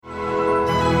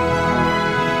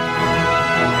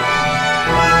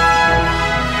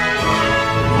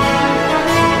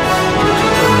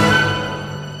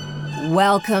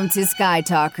Welcome to Sky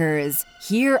Talkers.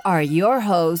 Here are your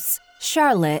hosts,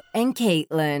 Charlotte and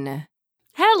Caitlin.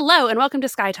 Hello, and welcome to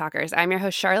Sky Talkers. I'm your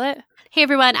host, Charlotte. Hey,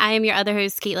 everyone. I am your other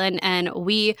host, Caitlin, and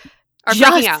we are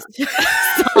freaking out.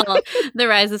 saw The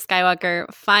Rise of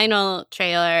Skywalker final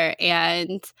trailer,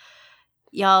 and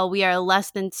y'all, we are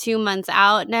less than 2 months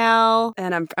out now.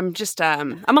 And I'm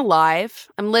alive.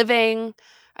 I'm living.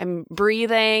 I'm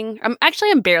breathing. I'm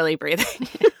barely breathing.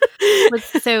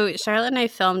 So Charlotte and I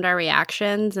filmed our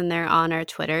reactions, and they're on our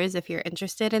Twitters if you're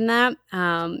interested in that.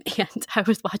 And I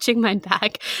was watching mine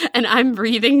back, and I'm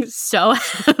breathing so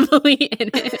heavily in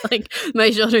it. Like,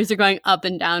 my shoulders are going up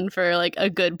and down for like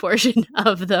a good portion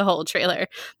of the whole trailer,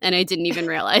 and I didn't even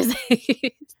realize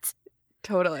it.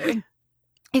 Totally.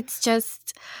 It's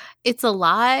a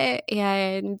lot,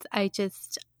 and I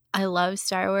love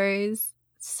Star Wars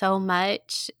so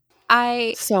much.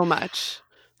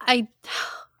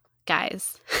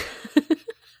 Guys.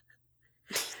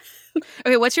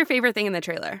 Okay, what's your favorite thing in the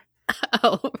trailer?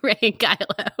 Oh, Rey and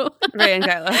Kylo. Rey and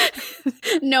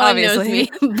Kylo. No Obviously. one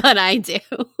knows me, but I do.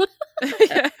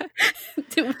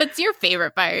 What's your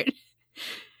favorite part?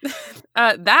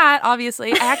 That,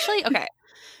 obviously. Okay.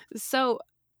 So,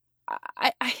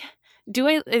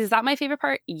 is that my favorite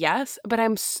part? Yes, but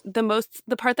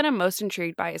the part that I'm most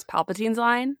intrigued by is Palpatine's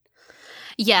line.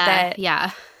 Yeah.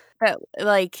 That,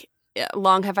 like,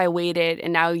 long have I waited,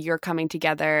 and now you're coming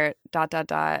together, ...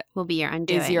 will be your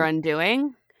undoing. Is your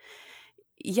undoing.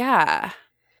 Yeah.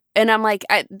 And I'm like,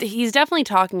 he's definitely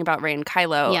talking about Rey and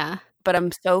Kylo. Yeah. But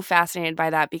I'm so fascinated by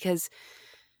that because,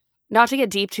 not to get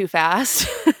deep too fast,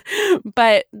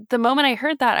 but the moment I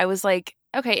heard that, I was like,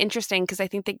 okay, interesting, because I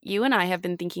think that you and I have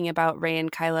been thinking about Rey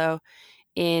and Kylo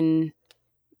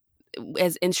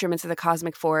as instruments of the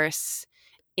cosmic force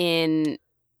in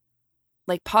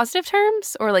like positive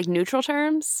terms or like neutral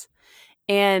terms.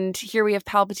 And here we have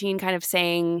Palpatine kind of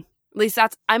saying, at least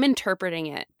I'm interpreting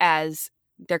it as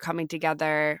they're coming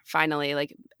together finally,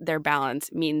 like their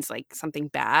balance means like something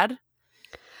bad.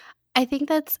 I think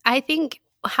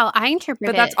how I interpret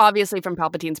it. But that's obviously from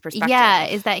Palpatine's perspective. Yeah,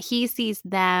 is that he sees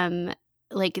them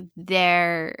like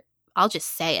I'll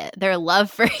just say it, their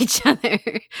love for each other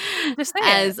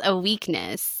as a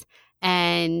weakness.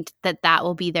 And that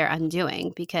will be their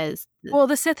undoing because... Well,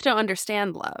 the Sith don't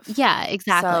understand love. Yeah,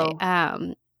 exactly.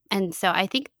 So. And so I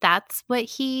think that's what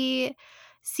he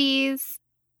sees.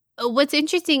 What's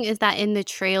interesting is that in the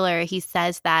trailer, he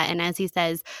says that. And as he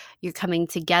says, you're coming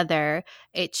together,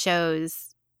 it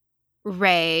shows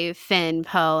Rey, Finn,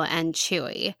 Poe, and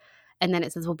Chewie. And then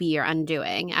it says, will be your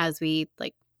undoing, as we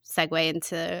like segue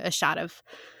into a shot of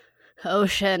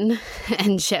ocean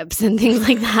and ships and things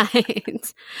like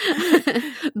that.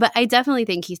 But I definitely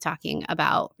think he's talking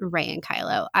about Rey and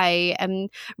Kylo. I am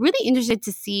really interested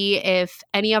to see if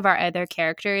any of our other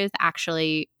characters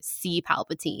actually see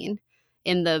Palpatine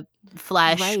in the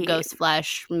flesh, right. Ghost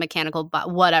flesh, mechanical,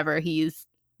 whatever he's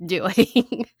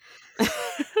doing.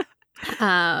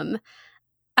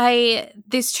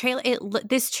 This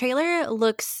trailer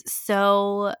looks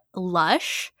so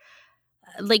lush,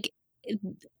 like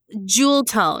jewel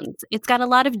tones. It's got a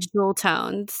lot of jewel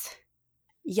tones.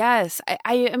 Yes,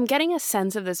 I am getting a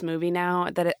sense of this movie now,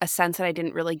 a sense that I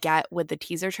didn't really get with the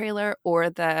teaser trailer or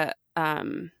the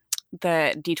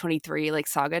D23 like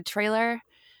saga trailer.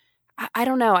 I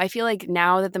don't know. I feel like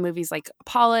now that the movie's like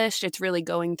polished, it's really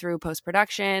going through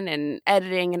post-production and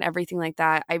editing and everything like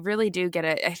that. I really do get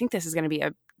it. I think this is going to be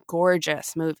a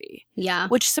gorgeous movie. Yeah.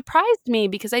 Which surprised me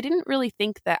because I didn't really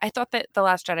think that. I thought that The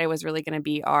Last Jedi was really going to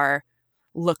be our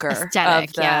looker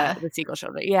aesthetic, of the sequel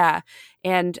trilogy. Yeah.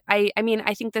 And I mean,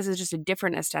 I think this is just a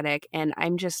different aesthetic. And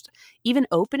I'm just even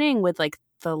opening with like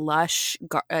the lush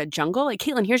jungle. Like,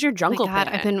 Caitlin, here's your jungle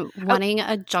planet. I've been wanting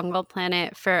a jungle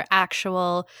planet for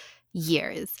actual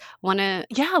years.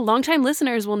 Yeah, longtime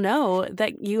listeners will know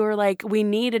that you were like, we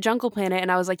need a jungle planet.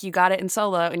 And I was like, you got it in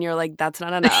Solo. And you're like, that's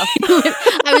not enough.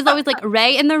 I was always like,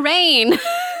 Rey in the rain.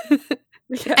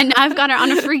 Yeah. And I've got her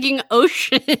on a freaking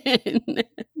ocean.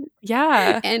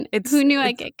 Yeah. And who knew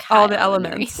I'd get all the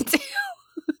elements.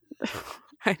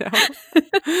 I know.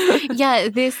 Yeah,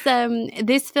 this film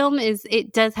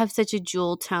it does have such a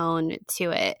jewel tone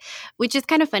to it, which is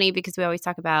kind of funny because we always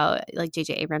talk about like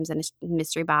J.J. Abrams and a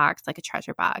mystery box, like a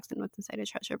treasure box, and what's inside a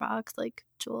treasure box, like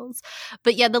jewels.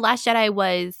 But yeah, The Last Jedi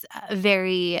was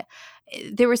there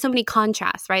were so many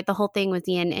contrasts, right? The whole thing was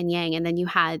yin and yang, and then you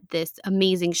had this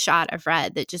amazing shot of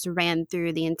red that just ran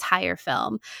through the entire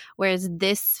film. Whereas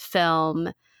this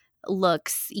film,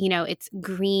 looks, it's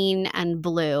green and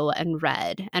blue and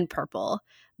red and purple.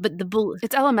 But the blue,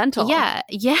 it's elemental. Yeah,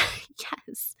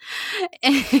 yes.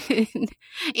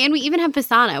 And we even have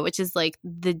Pisana, which is like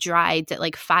the dried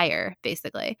like fire,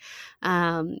 basically,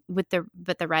 with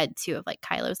the red too of like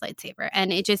Kylo's lightsaber,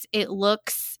 and it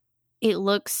looks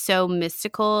so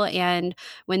mystical. And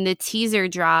when the teaser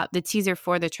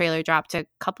for the trailer dropped a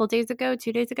couple days ago,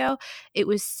 2 days ago, it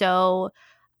was so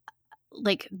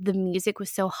like the music was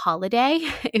so holiday.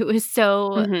 It was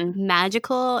so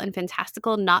magical and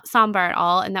fantastical, not somber at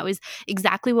all. And that was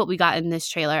exactly what we got in this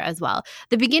trailer as well.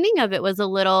 The beginning of it was a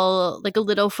little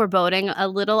foreboding, a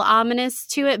little ominous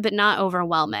to it, but not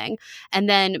overwhelming. And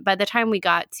then by the time we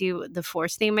got to the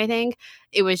Force theme, I think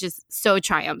it was just so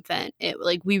triumphant.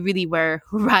 We really were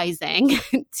rising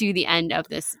to the end of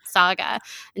this saga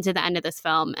and to the end of this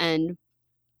film. And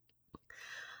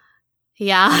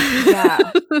yeah.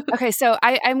 Okay, so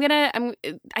I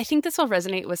think this will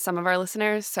resonate with some of our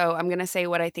listeners, so I'm gonna say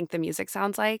what I think the music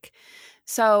sounds like.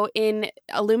 So in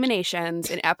Illuminations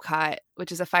in Epcot,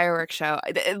 which is a fireworks show,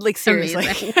 like seriously,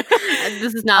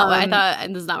 this is not what I thought.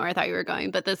 This is not where I thought you were going,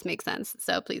 but this makes sense.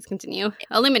 So please continue.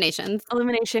 Illuminations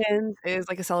is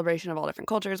like a celebration of all different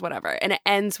cultures, whatever, and it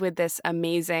ends with this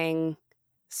amazing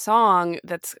song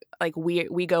that's like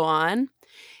we go on.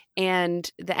 And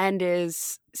the end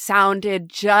sounded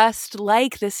just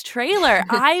like this trailer.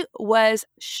 I was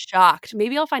shocked.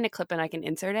 Maybe I'll find a clip and I can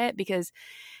insert it, because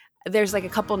there's like a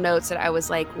couple notes that I was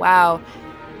like, wow.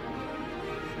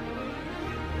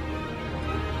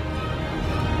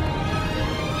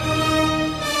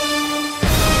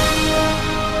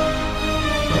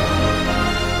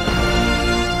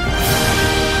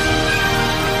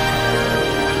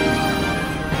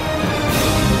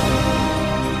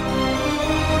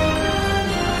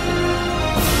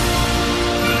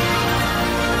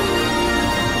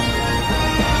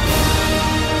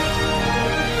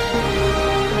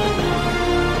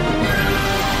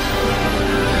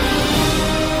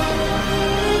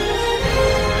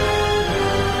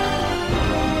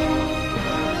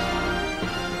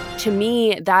 To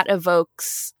me, that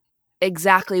evokes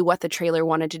exactly what the trailer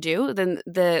wanted to do. Then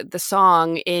the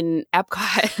song in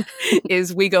Epcot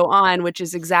is "We Go On," which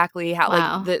is exactly how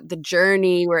like the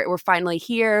journey where we're finally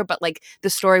here, but like the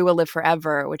story will live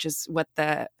forever, which is what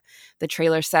the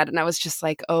trailer said. And I was just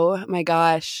like, oh my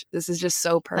gosh, this is just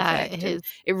so perfect.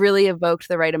 It really evoked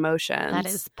the right emotions. That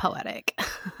is poetic.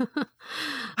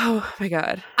 Oh my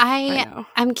God.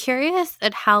 I'm curious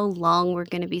at how long we're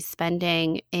going to be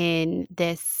spending in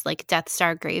this like Death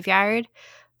Star graveyard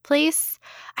place.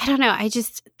 I don't know.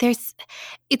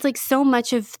 It's like so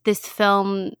much of this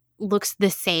film looks the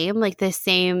same, like the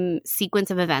same sequence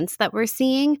of events that we're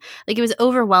seeing. Like it was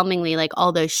overwhelmingly like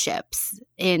all those ships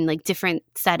in like different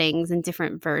settings and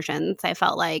different versions, I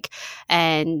felt like.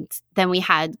 And then we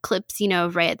had clips,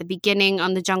 right at the beginning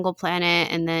on the Jungle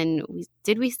Planet, and then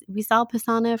we saw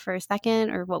Pisana for a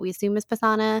second, or what we assume is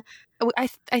Pisana.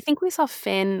 I think we saw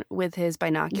Finn with his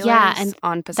binoculars and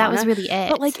on Pisana. That was really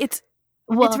it. But like it's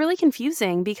really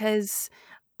confusing, because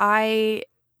I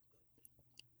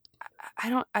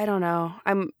don't know.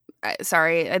 I'm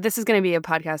sorry. This is going to be a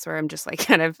podcast where I'm just like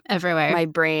kind of everywhere. My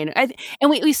brain. And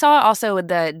we saw also with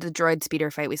the droid speeder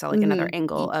fight, we saw like another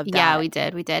angle of that. Yeah, we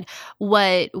did.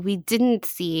 What we didn't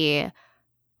see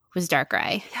was Dark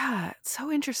Rey. Yeah, it's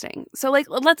so interesting. So like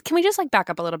can we just like back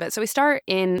up a little bit? So we start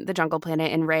in the Jungle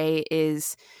Planet and Rey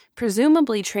is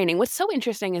presumably training. What's so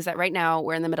interesting is that right now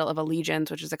we're in the middle of Allegiance,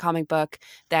 which is a comic book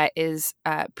that is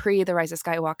pre The Rise of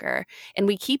Skywalker, and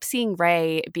we keep seeing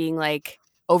Rey being like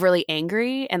overly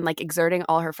angry and like exerting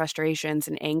all her frustrations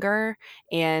and anger,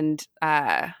 and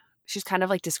she's kind of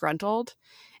like disgruntled.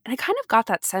 And I kind of got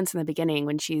that sense in the beginning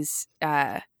when she's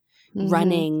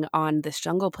running on this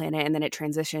Jungle Planet, and then it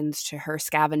transitions to her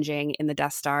scavenging in the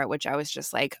Death Star, which I was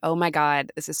just like, oh my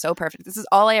God, this is so perfect. This is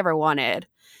all I ever wanted,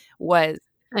 was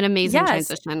an amazing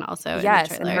transition also.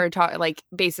 Yes. And her talk, like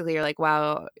basically you're like,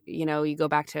 wow, you go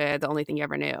back to the only thing you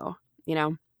ever knew,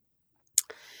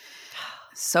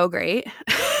 so great.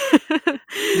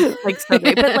 Like so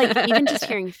great. But like even just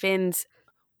hearing Finn's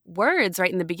words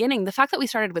right in the beginning, the fact that we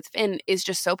started with Finn is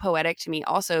just so poetic to me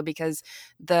also, because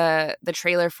the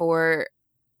trailer for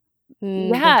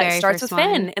starts with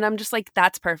Finn, and I'm just like,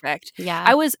 that's perfect. Yeah,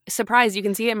 I was surprised. You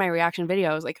can see it in my reaction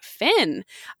video. I was like, Finn.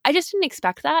 I just didn't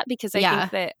expect that, because I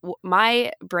think that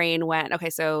my brain went, okay,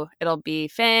 so it'll be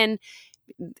Finn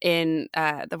in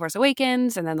The Force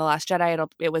Awakens, and then The Last Jedi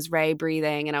it was Rey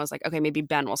breathing, and I was like, okay, maybe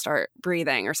Ben will start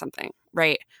breathing or something,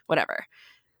 right? Whatever.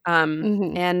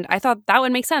 And I thought that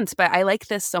would make sense, but I like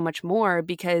this so much more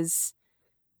because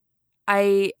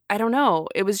I don't know.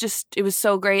 It was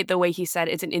so great the way he said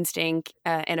it's an instinct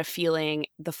and a feeling.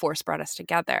 The Force brought us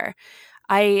together.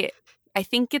 I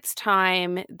think it's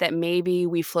time that maybe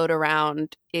we float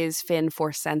around, is Finn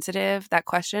Force sensitive? That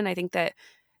question. I think that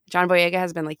John Boyega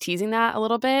has been like teasing that a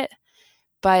little bit.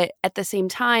 But at the same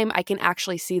time, I can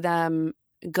actually see them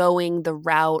going the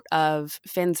route of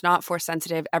Finn's not Force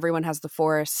sensitive. Everyone has the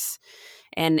Force.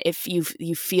 And if you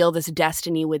feel this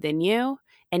destiny within you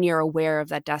and you're aware of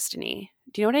that destiny.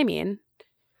 Do you know what I mean?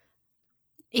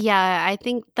 Yeah, I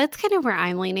think that's kind of where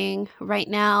I'm leaning right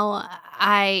now.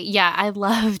 I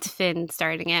loved Finn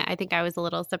starting it. I think I was a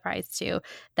little surprised too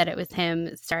that it was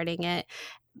him starting it.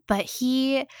 But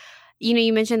he,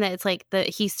 you mentioned that it's like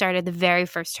he started the very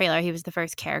first trailer. He was the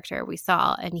first character we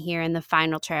saw, and here in the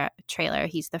final trailer,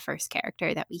 he's the first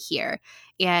character that we hear.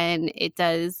 And it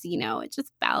does, it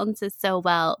just balances so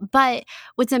well. But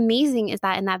what's amazing is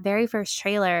that in that very first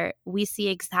trailer, we see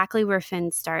exactly where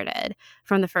Finn started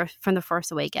from the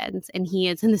Force Awakens, and he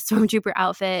is in the Stormtrooper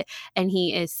outfit, and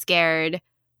he is scared,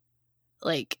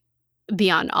 like,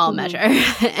 beyond all measure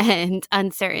and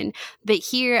uncertain. But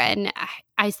here, and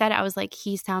I said, I was like,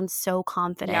 he sounds so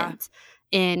confident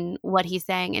in what he's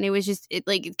saying. And it was just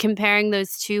like comparing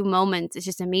those two moments, it's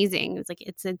just amazing. It's like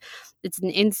it's an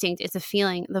instinct, it's a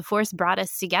feeling. The Force brought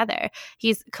us together.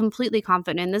 He's completely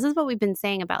confident. And this is what we've been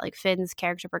saying about like Finn's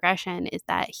character progression, is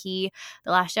that The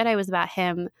Last Jedi was about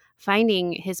him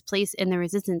finding his place in the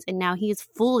Resistance, and now he is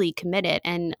fully committed.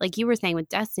 And like you were saying with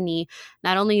Destiny,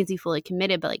 not only is he fully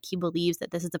committed, but like he believes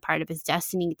that this is a part of his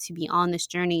destiny to be on this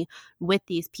journey with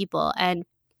these people. And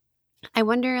I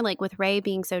wonder, like with Rey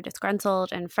being so disgruntled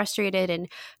and frustrated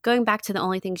and going back to the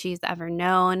only thing she's ever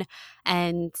known,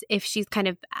 and if she's kind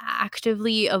of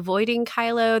actively avoiding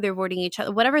Kylo, they're avoiding each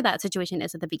other, whatever that situation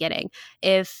is at the beginning,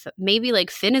 if maybe like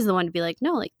Finn is the one to be like,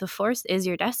 no, like the Force is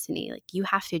your destiny, like you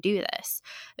have to do this.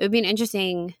 It would be an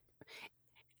interesting,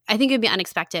 I think it would be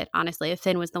unexpected, honestly, if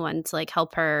Finn was the one to like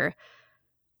help her,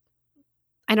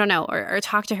 I don't know, or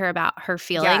talk to her about her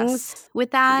feelings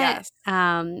with that. Yes.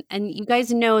 And you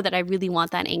guys know that I really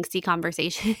want that angsty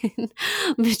conversation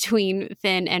between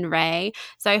Finn and Rey.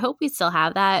 So I hope we still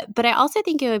have that. But I also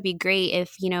think it would be great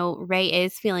if, Rey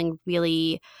is feeling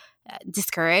really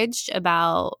discouraged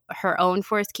about her own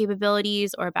Force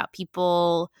capabilities, or about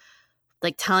people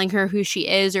like telling her who she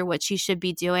is or what she should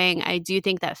be doing. I do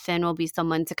think that Finn will be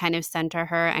someone to kind of center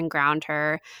her and ground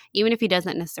her, even if he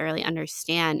doesn't necessarily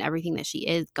understand everything that she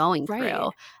is going through.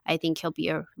 I think he'll be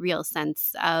a real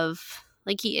sense of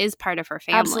like he is part of her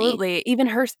family. Absolutely.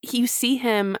 Even you see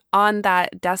him on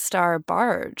that Death Star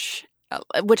barge,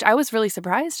 which I was really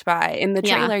surprised by. In the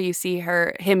trailer, you see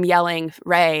him yelling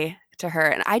Rey to her,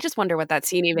 and I just wonder what that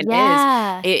scene even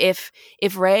is.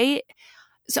 If Rey.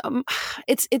 So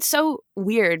it's so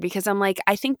weird, because I'm like,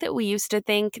 I think that we used to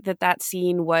think that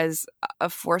scene was a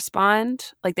Force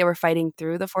bond, like they were fighting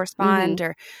through the Force bond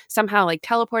or somehow like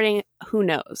teleporting, who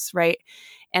knows, right?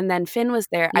 And then Finn was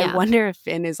there. I wonder if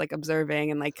Finn is like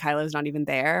observing and like Kylo's not even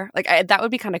there. Like that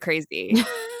would be kind of crazy.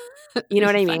 You know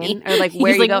what I mean? Or like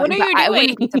where you go. I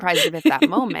wouldn't be surprised if at that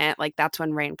moment, like that's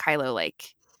when Rey and Kylo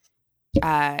like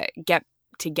get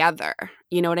together.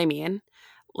 You know what I mean?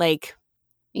 Like.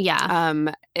 Yeah.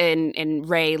 And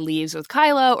Rey leaves with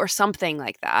Kylo or something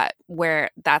like that, where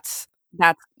that's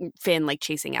Finn like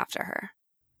chasing after her.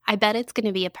 I bet it's going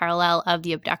to be a parallel of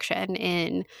the abduction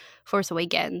in Force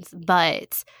Awakens,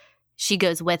 but she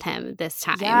goes with him this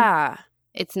time. Yeah.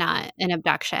 It's not an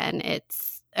abduction,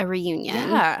 it's a reunion.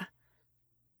 Yeah.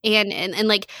 And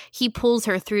like he pulls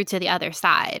her through to the other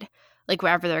side, like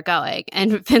wherever they're going.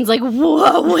 And Finn's like,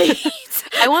 whoa, wait.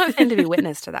 I want Finn to be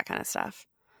witness to that kind of stuff.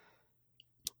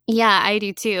 Yeah, I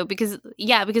do too, because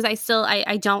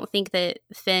I don't think that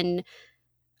Finn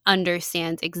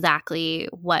understands exactly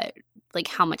what, like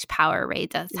how much power Rey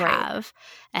does have.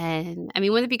 And I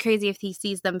mean, wouldn't it be crazy if he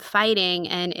sees them fighting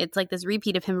and it's like this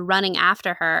repeat of him running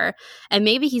after her, and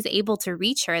maybe he's able to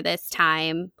reach her this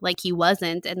time like he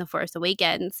wasn't in The Force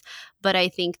Awakens. But I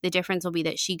think the difference will be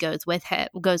that she goes with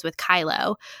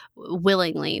Kylo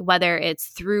willingly, whether it's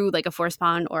through like a Force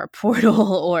bond or a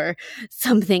portal or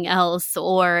something else,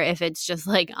 or if it's just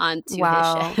like onto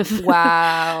his ship.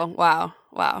 Wow.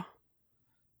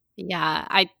 Yeah,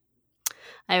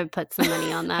 I would put some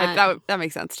money on that. That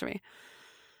makes sense to me.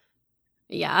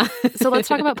 Yeah. So let's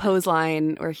talk about Poe's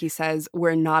line where he says,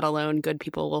 "We're not alone. Good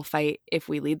people will fight if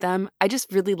we lead them." I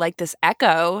just really like this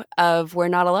echo of "we're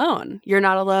not alone. You're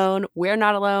not alone. We're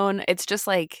not alone." It's just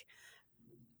like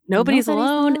Nobody's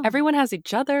alone. Everyone has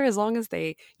each other as long as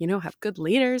they, have good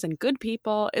leaders and good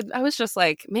people. I was just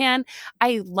like, man,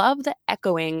 I love the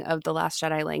echoing of the Last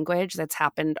Jedi language that's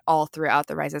happened all throughout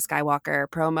the Rise of Skywalker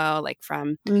promo, like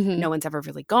from no one's ever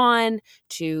really gone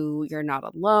to you're not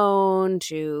alone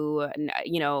to,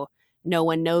 no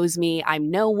one knows me, I'm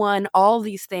no one. All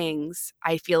these things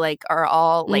I feel like are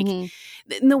all like in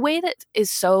the way that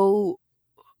is so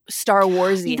Star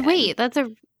Warsy. Wait, that's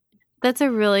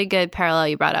a really good parallel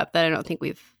you brought up that I don't think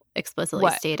we've explicitly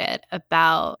stated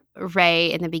about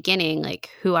Rey in the beginning.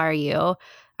 Like, who are you?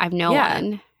 I've no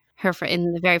one. Her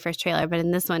in the very first trailer, but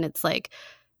in this one, it's like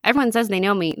everyone says they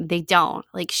know me. They don't.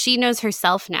 Like, she knows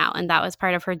herself now, and that was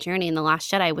part of her journey in The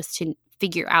Last Jedi was to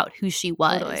figure out who she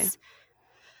was. Totally.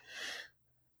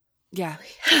 Yeah,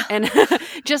 and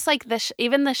just like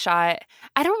even the shot,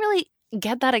 I don't really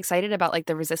get that excited about like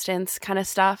the resistance kind of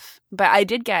stuff, but I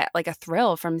did get like a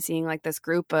thrill from seeing like this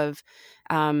group of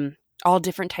all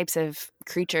different types of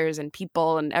creatures and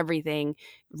people and everything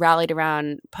rallied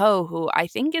around Poe, who I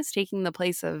think is taking the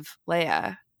place of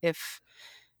Leia, if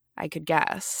I could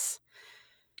guess.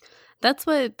 That's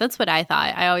what I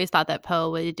thought. I always thought that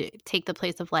Poe would take the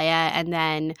place of Leia, and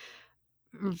then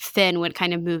Finn would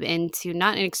kind of move into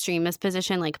not an extremist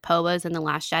position like Poe was in The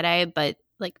Last Jedi, but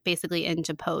like basically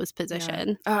into Poe's position.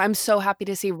 Yeah. Oh, I'm so happy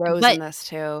to see Rose in this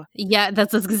too. Yeah,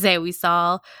 that's what I was gonna say. We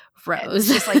saw Rose.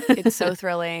 It's just like it's so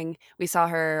thrilling. We saw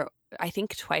her, I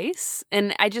think, twice,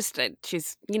 and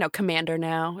she's commander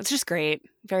now. It's just great.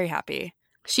 Very happy.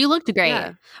 She looked great.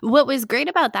 Yeah. What was great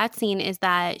about that scene is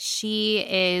that she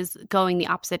is going the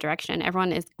opposite direction.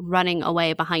 Everyone is running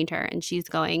away behind her, and she's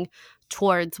going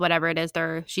towards whatever it is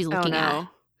she's looking at.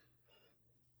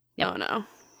 Yep. Oh no.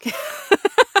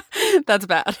 That's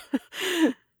bad.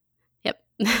 Yep.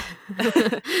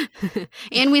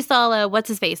 And we saw what's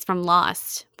his face from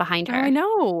Lost behind her. Oh, I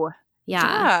know.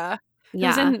 Yeah. He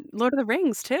was in Lord of the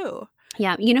Rings too.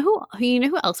 Yeah. You know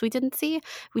who else we didn't see?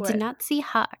 We did not see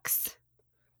Hux.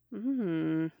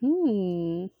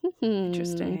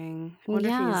 Interesting. I wonder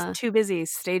if he's too busy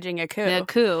staging a coup. A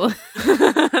coup.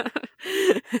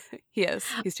 He is.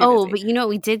 He's too busy. But you know what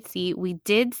we did see? We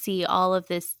did see all of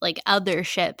this, like, other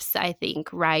ships, I think,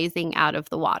 rising out of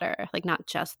the water. Like, not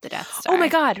just the Death Star. Oh my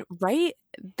God, right?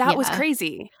 That was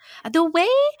crazy. The way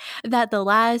that the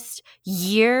last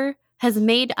year has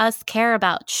made us care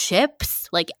about ships,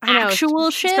 like actual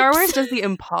ships. Star Wars does the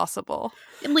impossible.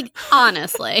 Like,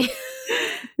 honestly.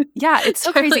 Yeah, it's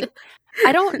so crazy.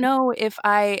 I don't know if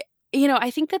I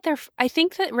think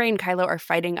that Rey and Kylo are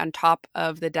fighting on top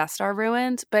of the Death Star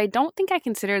ruins, but I don't think I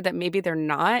consider that maybe they're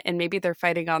not, and maybe they're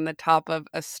fighting on the top of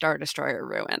a Star Destroyer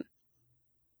ruin.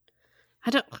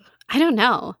 I don't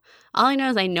know. All I know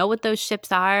is I know what those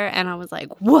ships are, and I was like,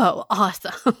 whoa,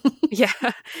 awesome. Yeah.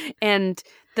 And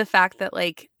the fact that,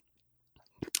 like,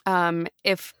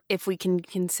 if we can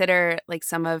consider, like,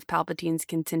 some of Palpatine's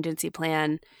contingency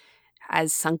plan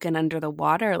as sunken under the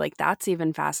water, like, that's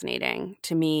even fascinating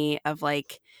to me, of,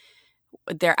 like,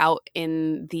 they're out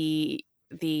in the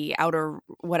outer,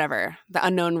 whatever, the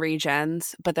unknown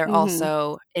regions, but they're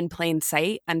also in plain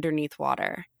sight underneath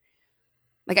water.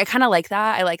 Like, I kind of like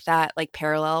that. I like that, like,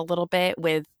 parallel a little bit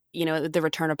with, the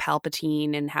return of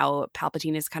Palpatine and how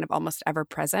Palpatine is kind of almost ever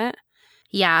present.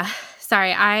 Yeah.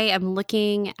 Sorry, I am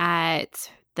looking at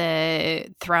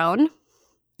the throne,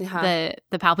 the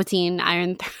Palpatine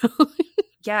Iron Throne.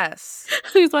 Yes.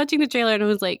 I was watching the trailer and I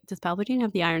was like, does Palpatine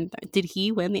have the Iron Throne? Did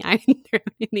he win the Iron Throne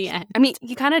in the end? I mean,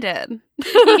 he kind of did.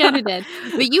 He kind of did.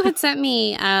 But you had sent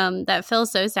me that Phil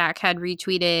Szostak had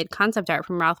retweeted concept art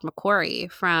from Ralph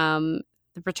McQuarrie from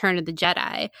The Return of the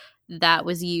Jedi that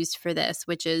was used for this,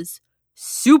 which is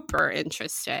super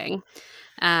interesting.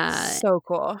 So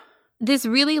cool. This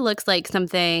really looks like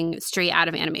something straight out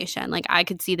of animation. Like, I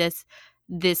could see this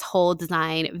whole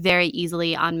design very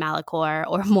easily on Malachor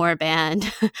or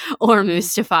Morband or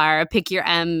Mustafar, pick your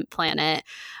M planet.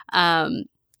 I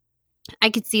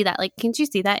could see that. Like, can't you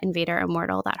see that in Vader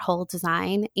Immortal, that whole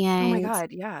design? And oh my God,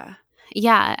 yeah.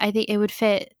 Yeah, I think it would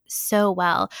fit so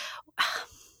well.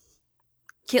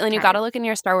 Caitlin, you got to look in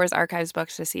your Star Wars Archives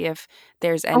books to see if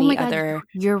there's any other.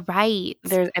 You're right.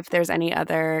 If there's any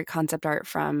other concept art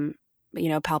from,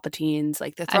 Palpatine's,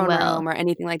 like the throne room or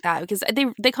anything like that, because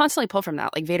they constantly pull from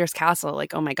that, like Vader's castle.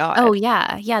 Like, oh my God. Oh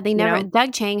yeah, yeah. They never.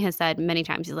 Doug Chang has said many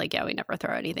times, he's like, yeah, we never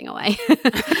throw anything away.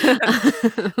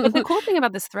 But the cool thing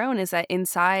about this throne is that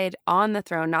inside on the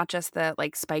throne, not just the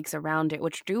like spikes around it,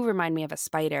 which do remind me of a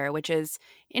spider, which is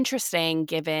interesting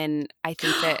given I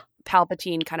think that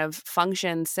Palpatine kind of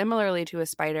functions similarly to a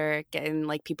spider, and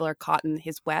like people are caught in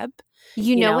his web.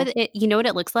 You know what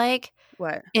it looks like?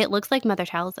 What? It looks like Mother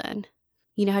Talzin.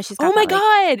 You know how she's got Oh my that,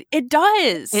 like, God, it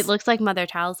does. it looks like Mother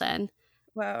Talzin.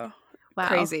 Wow. Wow.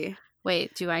 Crazy.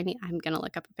 Wait, I'm going to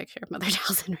look up a picture of Mother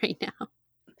Talzin right now.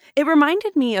 It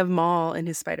reminded me of Maul and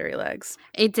his spidery legs.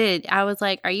 It did. I was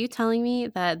like, are you telling me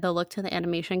that the look to the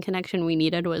animation connection we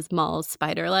needed was Maul's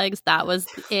spider legs? That was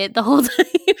it the whole time.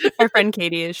 Our friend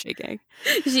Katie is shaking.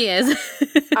 She is.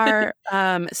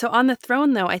 So on the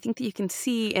throne, though, I think that you can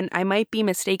see, and I might be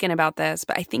mistaken about this,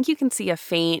 but I think you can see a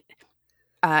faint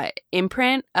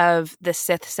imprint of the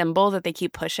Sith symbol that they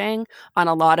keep pushing on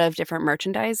a lot of different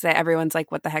merchandise that everyone's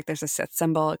like, what the heck, there's a Sith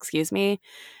symbol, excuse me.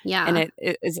 Yeah. And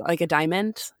it is like a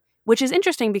diamond, which is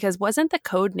interesting because wasn't the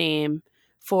code name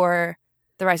for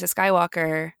The Rise of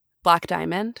Skywalker Black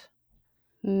Diamond?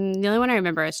 The only one I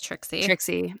remember is Trixie.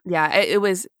 Trixie. Yeah, it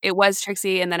was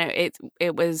Trixie, and then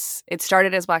it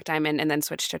started as Black Diamond and then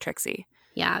switched to Trixie.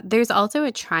 Yeah. There's also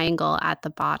a triangle at the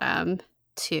bottom,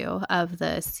 too, of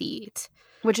the seat.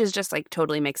 Which is just like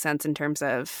totally makes sense in terms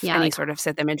of any like, sort of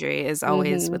Sith imagery is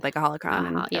always with like a holocron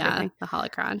and everything. The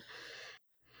holocron.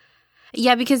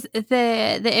 Yeah, because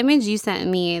the image you sent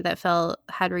me that Phil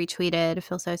had retweeted,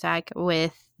 Phil Sosak,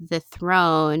 with the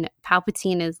throne,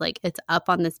 Palpatine is like, it's up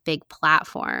on this big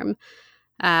platform,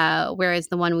 whereas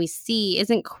the one we see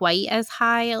isn't quite as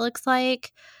high, it looks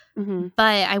like. Mm-hmm.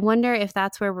 But I wonder if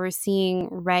that's where we're seeing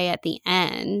Rey at the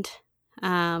end,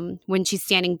 when she's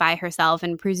standing by herself,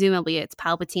 and presumably it's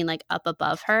Palpatine like up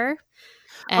above her.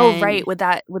 And, right, with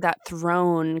that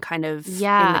throne kind of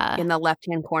in the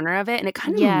left-hand corner of it, and it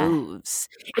kind of moves.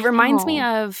 It reminds me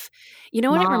of, you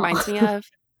know what Maul. It reminds me of?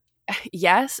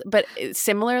 Yes, but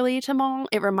similarly to Maul,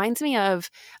 it reminds me of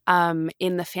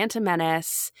in the Phantom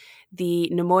Menace,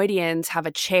 the Neimoidians have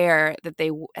a chair that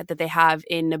they have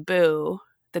in Naboo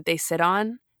that they sit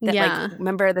on. That like,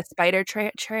 remember the spider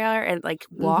trailer and like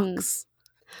walks. Mm-hmm.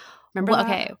 Remember that?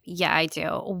 Okay, yeah, I do.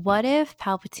 What if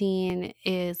Palpatine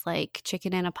is like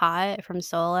chicken in a pot from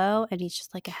Solo, and he's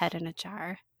just like a head in a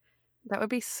jar? That would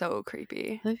be so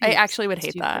creepy. I actually would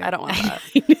hate that. I don't want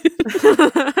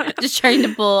that. Just trying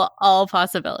to pull all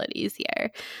possibilities here.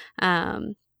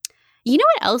 You know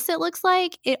what else it looks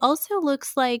like? It also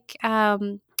looks like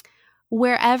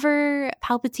wherever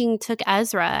Palpatine took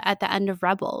Ezra at the end of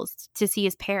Rebels to see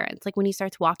his parents, like when he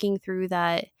starts walking through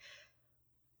that,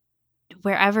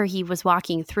 wherever he was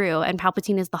walking through, and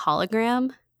Palpatine is the hologram.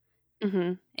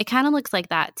 Mm-hmm. It kind of looks like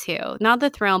that too. Not the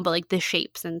throne, but like the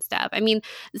shapes and stuff. I mean,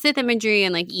 Sith imagery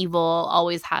and like evil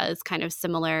always has kind of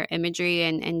similar imagery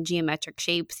and geometric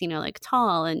shapes, you know, like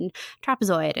tall and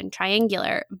trapezoid and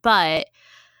triangular. But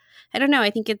I don't know.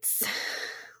 I think it's,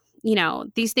 you know,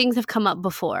 these things have come up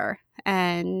before,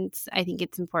 and I think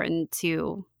it's important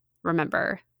to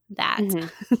remember that.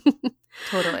 Mm-hmm.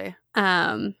 Totally.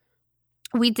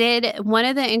 We did, one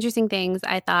of the interesting things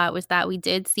I thought was that we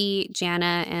did see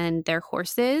Janna and their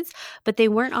horses, but they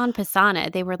weren't on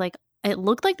Pasaana. They were like, it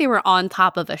looked like they were on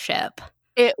top of a ship.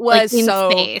 It was like,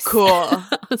 so space. Cool.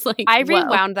 I was like, I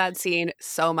rewound that scene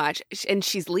so much, and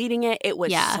she's leading it. It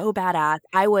was so badass.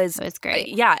 It was great.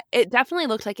 Yeah, it definitely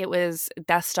looked like it was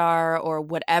Death Star or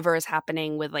whatever is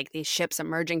happening with like these ships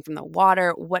emerging from the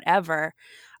water, whatever.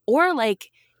 Or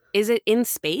like, is it in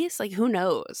space? Like, who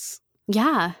knows?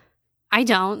 Yeah. I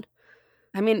don't.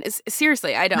 I mean,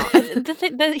 seriously, I don't. Here's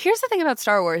the thing about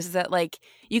Star Wars is that, like,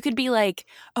 you could be like,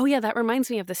 oh, yeah, that reminds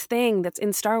me of this thing that's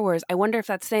in Star Wars. I wonder if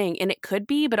that's thing. And it could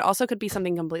be, but it also could be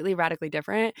something completely radically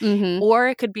different. Mm-hmm. Or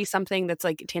it could be something that's,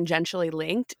 like, tangentially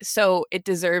linked. So it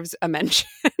deserves a mention.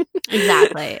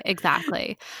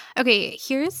 Exactly. Okay,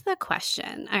 here's the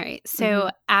question. All right.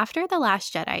 So after The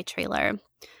Last Jedi trailer,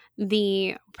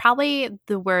 probably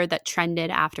the word that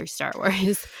trended after Star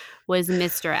Wars was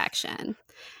misdirection.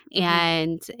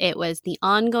 And it was the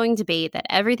ongoing debate that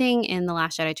everything in The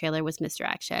Last Jedi trailer was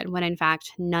misdirection, when in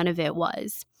fact none of it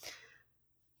was.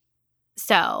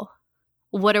 So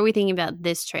what are we thinking about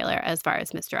this trailer as far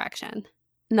as misdirection?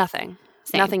 Nothing.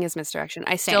 Same. Nothing is misdirection.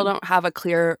 I still don't have a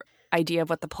clear idea of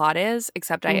what the plot is,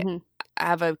 except I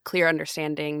have a clear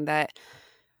understanding that,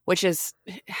 which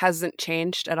hasn't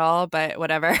changed at all, but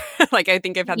whatever. Like, I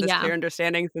think I've had this clear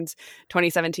understanding since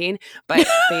 2017. But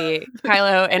the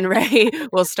Kylo and Rey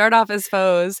will start off as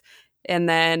foes and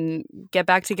then get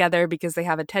back together because they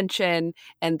have a tension,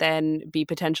 and then be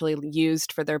potentially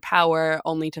used for their power,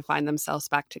 only to find themselves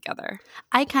back together.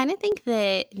 I kind of think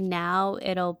that now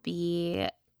it'll be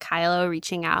Kylo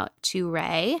reaching out to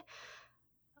Rey,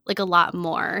 like, a lot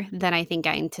more than I think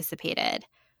I anticipated.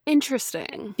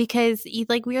 Interesting. Because,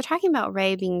 like, we were talking about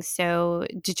Rey being so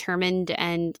determined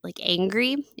and, like,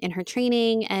 angry in her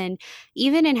training, and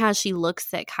even in how she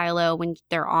looks at Kylo when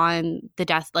they're on the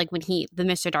death, like, when the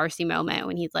Mr. Darcy moment,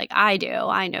 when he's like, I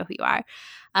know who you are.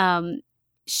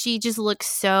 she just looks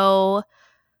so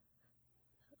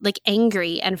like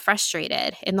angry and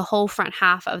frustrated in the whole front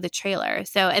half of the trailer.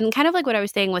 So, and kind of like what I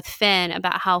was saying with Finn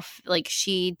about how like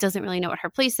she doesn't really know what her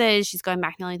place is. She's going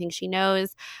back to the only thing she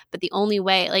knows. But the only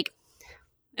way, like,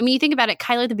 I mean, you think about it,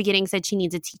 Kylo at the beginning said she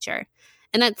needs a teacher.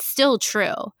 And that's still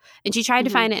true. And she tried to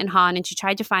find it in Han, and she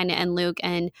tried to find it in Luke,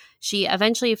 and she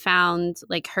eventually found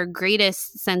like her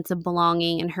greatest sense of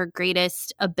belonging and her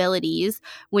greatest abilities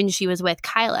when she was with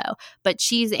Kylo. But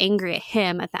she's angry at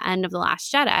him at the end of The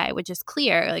Last Jedi, which is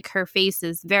clear. Like her face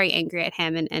is very angry at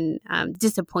him and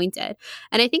disappointed.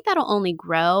 And I think that'll only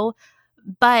grow.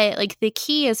 But like the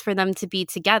key is for them to be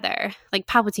together. Like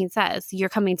Palpatine says, you're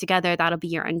coming together, that'll be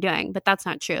your undoing. But that's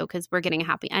not true because we're getting a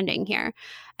happy ending here.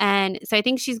 And so I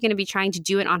think she's going to be trying to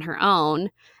do it on her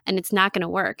own, and it's not going to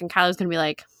work. And Kylo's going to be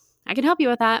like, I can help you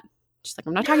with that. She's like,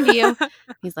 I'm not talking to you.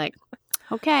 He's like,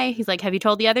 okay. He's like, have you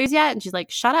told the others yet? And she's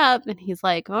like, shut up. And he's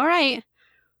like, all right,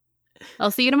 I'll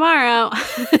see you tomorrow.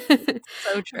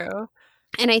 So true.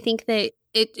 And I think that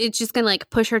it's just going to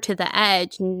like push her to the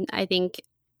edge. And I think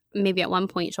maybe at one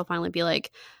point she'll finally be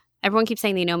like, everyone keeps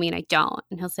saying they know me and I don't.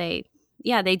 And he'll say,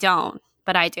 yeah, they don't,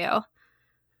 but I do.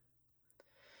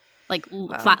 Like,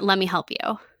 Wow. let me help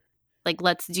you. Like,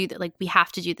 let's do that. Like, we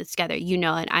have to do this together. You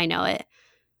know it. I know it.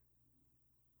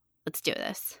 Let's do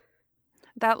this.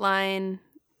 That line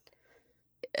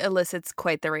elicits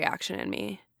quite the reaction in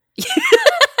me.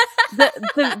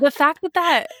 The fact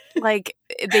that like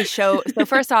they show, so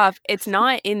first off, it's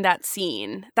not in that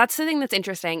scene. That's the thing that's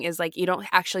interesting is like you don't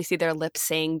actually see their lips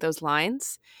saying those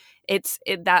lines.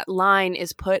 That line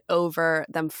is put over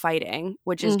them fighting,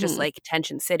 which is just like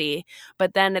Tension City.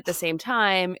 But then at the same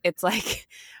time, it's like,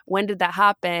 when did that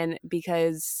happen?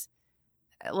 Because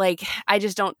like I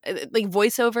just don't like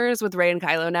voiceovers with Rey and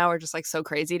Kylo now are just like so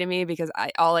crazy to me because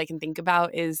all I can think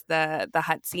about is the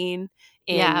hut scene.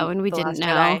 When we The didn't Last know.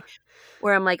 Jedi,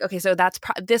 where I'm like, okay, so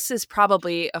this is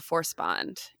probably a Force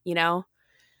bond, you know,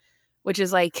 which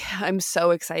is like I'm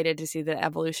so excited to see the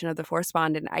evolution of the Force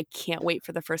bond, and I can't wait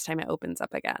for the first time it opens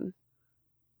up again.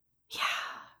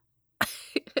 Yeah.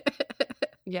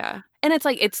 Yeah. And it's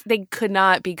like they could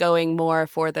not be going more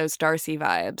for those Darcy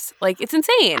vibes. Like it's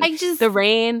insane. The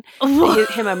rain,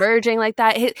 him emerging like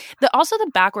that. Also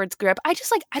the backwards grip. I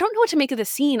don't know what to make of the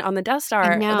scene on the Death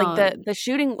Star. Like the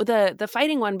shooting, the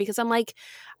fighting one, because I'm like,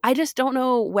 I just don't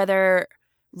know whether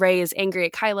Rey is angry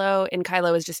at Kylo and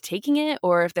Kylo is just taking it,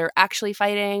 or if they're actually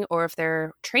fighting, or if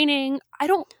they're training. I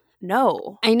don't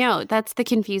know. I know. That's the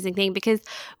confusing thing, because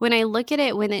when I look at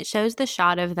it, when it shows the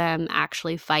shot of them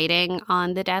actually fighting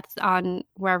on the deaths on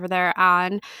wherever they're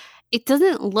on, it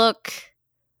doesn't look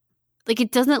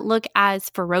as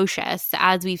ferocious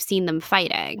as we've seen them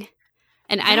fighting.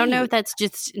 And I don't know if that's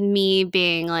just me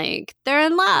being like, they're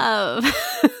in love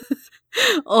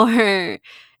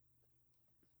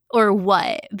or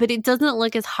what, but it doesn't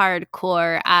look as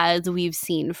hardcore as we've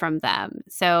seen from them.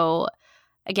 So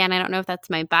again, I don't know if that's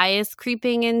my bias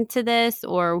creeping into this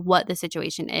or what the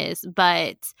situation is,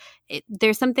 but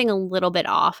there's something a little bit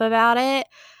off about it.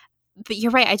 But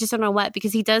you're right, I just don't know what,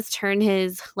 because he does turn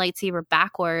his lightsaber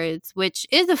backwards, which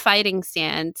is a fighting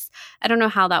stance. I don't know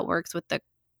how that works with the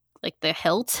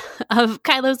hilt of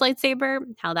Kylo's lightsaber,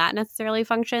 how that necessarily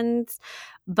functions,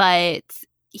 but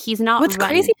he's not. What's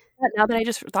crazy now that I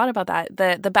just thought about that,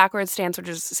 the backwards stance, which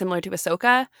is similar to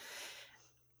Ahsoka.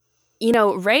 You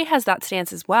know, Rey has that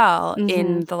stance as well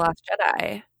in The Last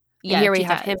Jedi. Yeah, and here we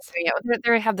have him doing it.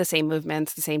 They have the same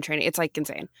movements, the same training. It's like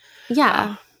insane.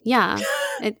 Yeah, yeah,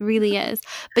 it really is.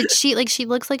 But she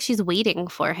looks like she's waiting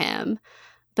for him,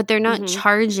 but they're not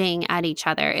charging at each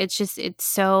other. It's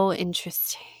so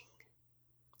interesting.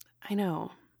 I know.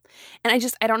 And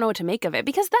I don't know what to make of it,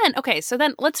 because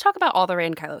then let's talk about all the Rey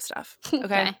and Kylo stuff.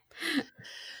 Okay.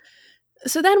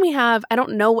 So then we have, I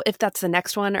don't know if that's the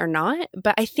next one or not,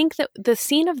 but I think that the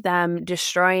scene of them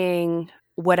destroying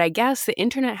what I guess the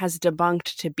internet has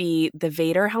debunked to be the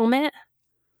Vader helmet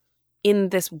in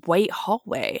this white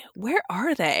hallway. Where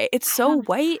are they? It's so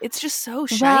white. It's just so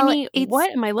shiny.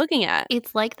 What am I looking at?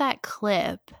 It's like that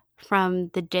clip from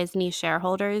the Disney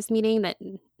shareholders meeting that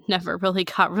never really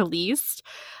got released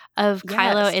of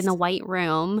Kylo in the white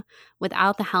room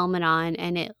without the helmet on,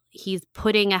 and he's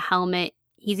putting a helmet.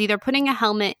 He's either putting a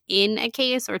helmet in a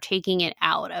case or taking it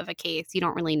out of a case. You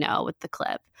don't really know with the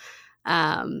clip.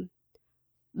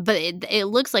 But it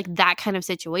looks like that kind of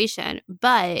situation.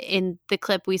 But in the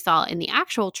clip we saw in the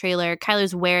actual trailer,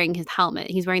 Kylo's wearing his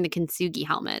helmet. He's wearing the Kintsugi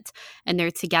helmet. And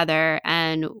they're together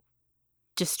and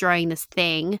destroying this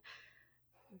thing,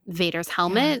 Vader's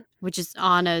helmet, which is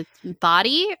on a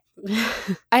body.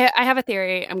 I have a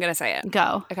theory. I'm going to say it.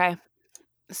 Go. Okay.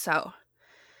 So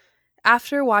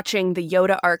after watching the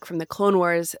Yoda arc from the Clone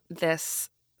Wars this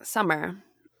summer,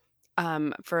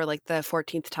 for like the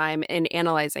 14th time and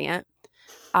analyzing it,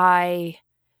 I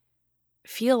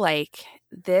feel like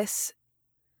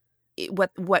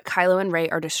what Kylo and Rey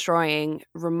are destroying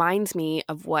reminds me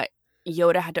of what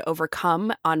Yoda had to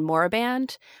overcome on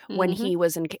Moraband when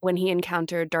he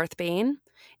encountered Darth Bane,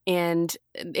 and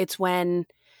it's when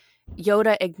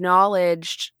Yoda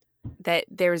acknowledged that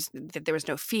there was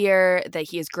no fear, that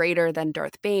he is greater than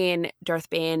Darth Bane. Darth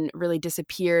Bane really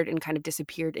disappeared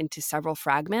into several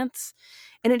fragments.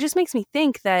 And it just makes me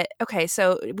think that, okay,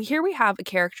 so here we have a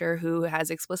character who has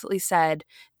explicitly said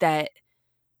that,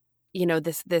 you know,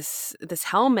 this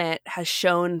helmet has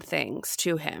shown things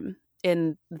to him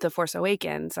in The Force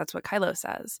Awakens. That's what Kylo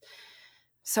says.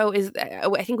 So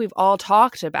I think we've all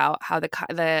talked about how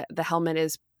the helmet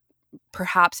is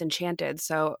perhaps enchanted.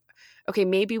 So okay,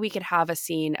 maybe we could have a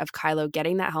scene of Kylo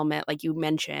getting that helmet, like you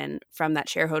mentioned, from that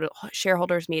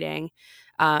shareholders meeting,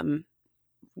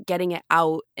 getting it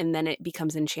out, and then it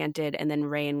becomes enchanted, and then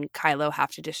Rey and Kylo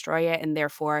have to destroy it, and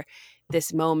therefore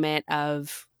this moment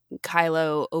of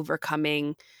Kylo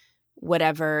overcoming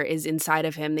whatever is inside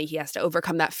of him, that he has to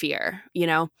overcome that fear, you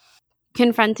know?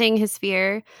 Confronting his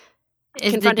fear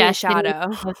is confronting the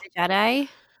shadow of the Jedi.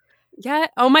 Yeah.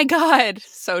 Oh my God.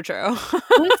 So true.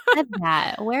 Who said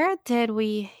that? Where did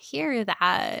we hear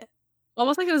that?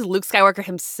 Almost like it was Luke Skywalker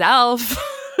himself.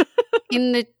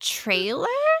 In the trailer?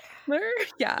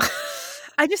 Yeah.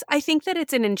 I think that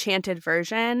it's an enchanted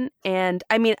version. And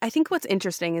I mean, I think what's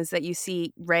interesting is that you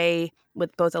see Rey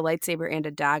with both a lightsaber and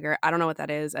a dagger. I don't know what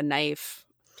that is. A knife.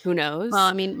 Who knows? Well,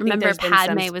 I mean, remember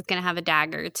Padme was going to have a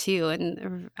dagger too,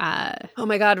 and oh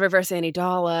my God, reverse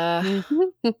Amidala,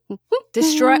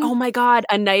 destroy. Oh my God,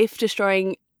 a knife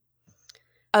destroying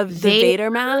of the Vader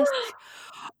mask.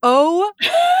 Oh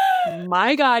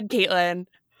my God, Caitlin,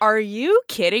 are you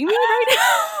kidding me right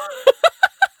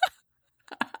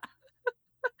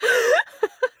now?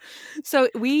 So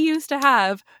we used to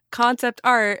have concept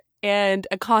art and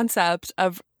a concept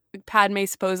of Padme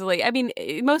supposedly, I mean,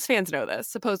 most fans know this,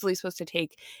 supposedly supposed to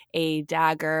take a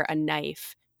dagger, a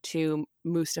knife to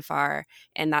Mustafar,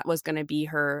 and that was going to be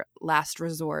her last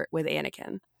resort with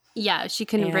Anakin. Yeah, she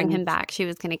couldn't bring him back. She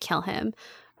was going to kill him.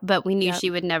 But we knew she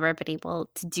would never have been able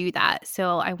to do that.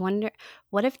 So I wonder,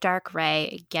 what if Dark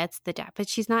Rey gets the dagger? But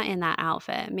she's not in that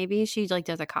outfit. Maybe she like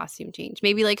does a costume change.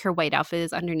 Maybe like her white outfit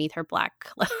is underneath her black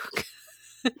cloak.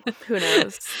 Who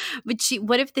knows? But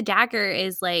what if the dagger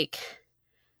is like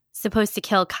supposed to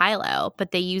kill Kylo,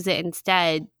 but they use it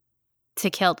instead to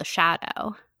kill the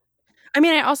shadow? I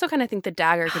mean, I also kind of think the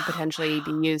dagger could potentially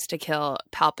be used to kill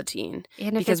Palpatine,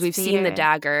 because we've seen the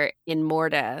dagger in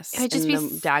Mortis. It would just be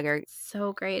the dagger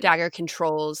so great. Dagger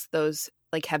controls those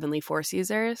like heavenly force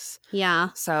users. Yeah.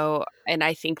 So, and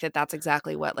I think that that's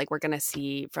exactly what like we're going to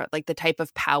see for like the type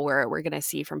of power we're going to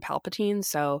see from Palpatine.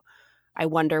 So I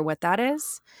wonder what that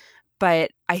is.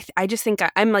 But I just think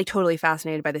I'm like totally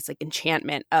fascinated by this like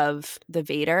enchantment of the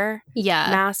Vader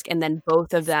mask, and then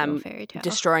both of them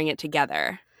destroying it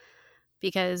together.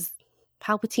 Because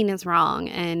Palpatine is wrong,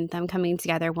 and them coming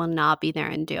together will not be their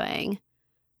undoing.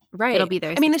 Right. It'll be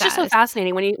their I mean, success. it's just so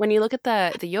fascinating. When you look at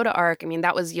the Yoda arc, I mean,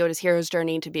 that was Yoda's hero's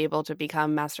journey to be able to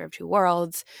become Master of Two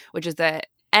Worlds, which is the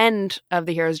end of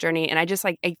the hero's journey. And I just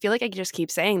like, I feel like I just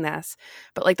keep saying this,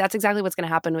 but like that's exactly what's going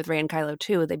to happen with Rey and Kylo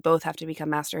too. They both have to become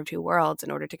Master of Two Worlds in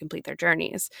order to complete their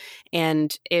journeys.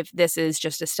 And if this is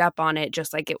just a step on it,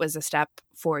 just like it was a step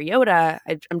for Yoda,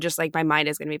 I'm just like, my mind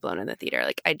is going to be blown in the theater.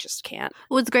 Like I just can't.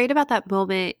 What's great about that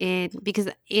moment because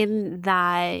in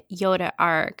that Yoda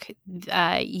arc,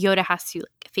 Yoda has to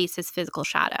face his physical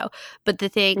shadow. But the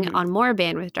thing on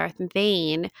Moraband with Darth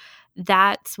Bane,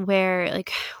 that's where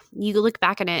like you look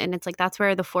back at it and it's like that's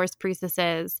where the Force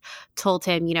priestesses told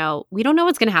him, you know, we don't know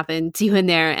what's going to happen to you in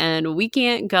there and we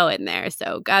can't go in there,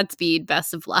 so Godspeed,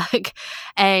 best of luck.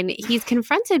 And he's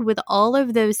confronted with all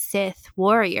of those Sith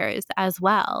warriors as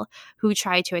well who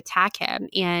try to attack him,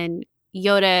 and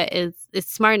Yoda is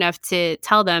smart enough to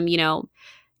tell them, you know,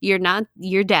 you're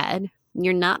dead,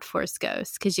 you're not Force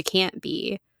ghosts because you can't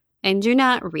be, and you're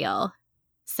not real,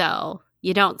 so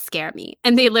you don't scare me.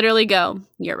 And they literally go,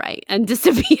 you're right, and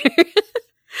disappear.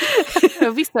 It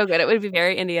would be so good. It would be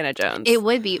very Indiana Jones. It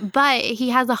would be. But he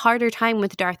has a harder time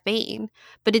with Darth Bane.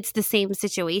 But it's the same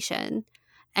situation.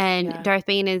 And Darth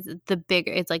Bane is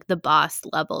it's like the boss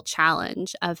level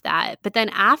challenge of that. But then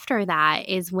after that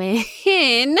is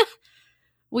when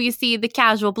we see the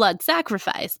casual blood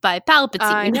sacrifice by Palpatine.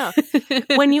 I know.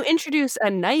 When you introduce a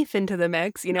knife into the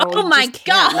mix, you know, oh my God,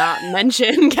 can't not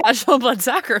mention casual blood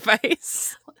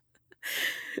sacrifice.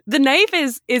 The knife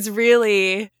is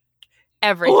really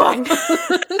everything.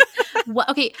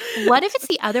 Okay, what if it's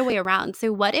the other way around?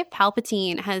 So what if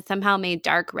Palpatine has somehow made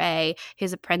Dark Rey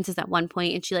his apprentice at one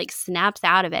point, and she like snaps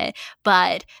out of it,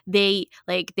 but they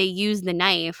use the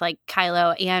knife, like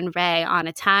Kylo and Rey, on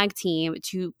a tag team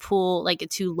to pull, like,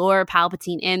 to lure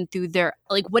Palpatine in through their,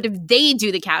 like, what if they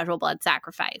do the casual blood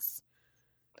sacrifice?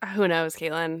 Who knows,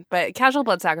 Caitlin? But casual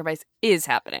blood sacrifice is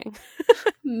happening.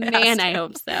 Man, I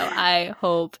hope so. I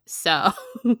hope so.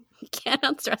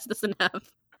 Cannot stress this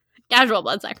enough. Casual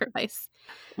blood sacrifice.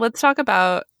 Let's talk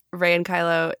about Rey and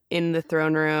Kylo in the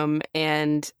throne room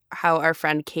and how our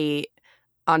friend Kate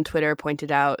on Twitter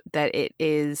pointed out that it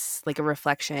is like a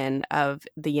reflection of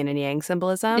the yin and yang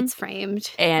symbolism. It's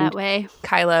framed and that way.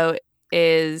 Kylo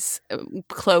is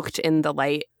cloaked in the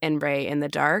light and Rey in the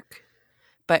dark,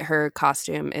 but her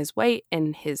costume is white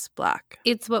and his black.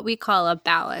 It's what we call a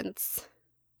balance.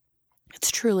 It's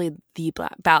truly the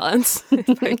balance,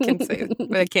 if I can say it.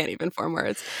 But I can't even form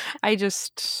words.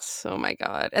 Oh my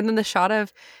God. And then the shot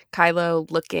of Kylo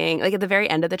looking, like at the very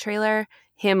end of the trailer,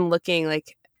 him looking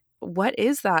like, what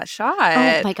is that shot?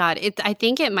 Oh my God. I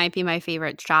think it might be my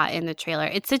favorite shot in the trailer.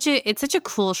 It's such a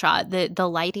cool shot, the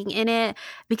lighting in it,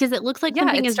 because it looks like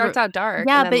something it starts out dark.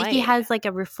 Yeah, and then but light. he has like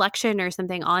a reflection or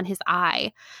something on his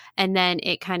eye, and then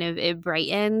it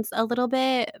brightens a little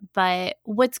bit. But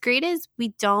what's great is we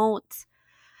don't,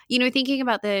 thinking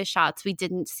about the shots we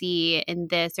didn't see in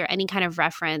this or any kind of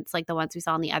reference like the ones we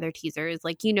saw in the other teasers,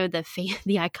 like, the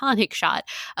the iconic shot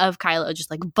of Kylo just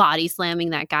like body slamming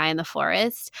that guy in the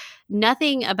forest.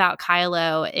 Nothing about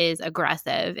Kylo is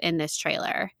aggressive in this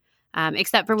trailer.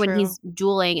 Except for when he's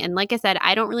dueling. And like I said,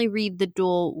 I don't really read the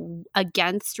duel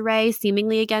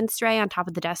seemingly against Rey on top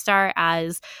of the Death Star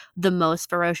as the most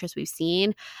ferocious we've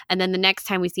seen. And then the next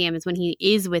time we see him is when he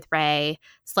is with Rey,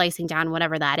 slicing down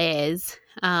whatever that is,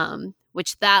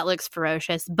 which that looks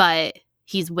ferocious, but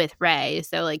he's with Rey.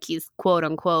 So like he's quote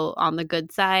unquote on the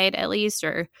good side at least,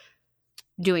 or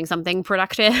doing something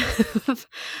productive.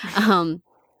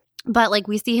 But like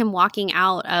we see him walking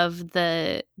out of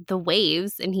the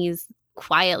waves, and he's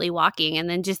quietly walking, and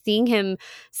then just seeing him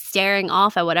staring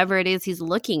off at whatever it is he's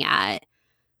looking at.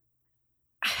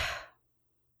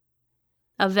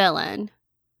 A villain.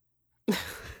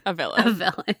 A villain. A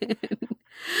villain.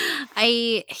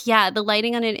 The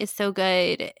lighting on it is so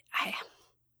good.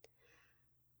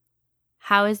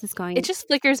 How is this going? It just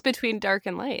flickers between dark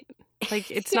and light.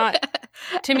 Like, it's not,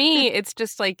 to me, it's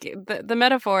just like the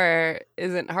metaphor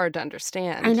isn't hard to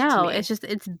understand. I know.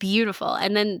 It's beautiful.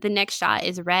 And then the next shot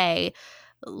is Rey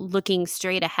looking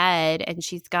straight ahead, and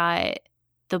she's got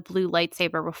the blue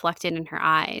lightsaber reflected in her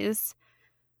eyes.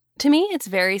 To me, it's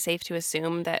very safe to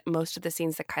assume that most of the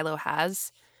scenes that Kylo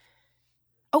has.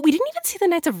 Oh, we didn't even see the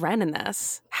Knights of Ren in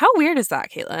this. How weird is that,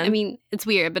 Caitlin? I mean, it's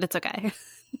weird, but it's okay.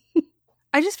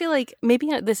 I just feel like maybe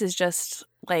this is just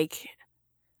like,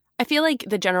 I feel like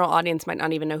the general audience might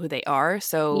not even know who they are,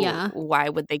 so why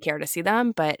would they care to see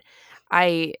them? But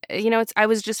I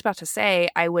was just about to say,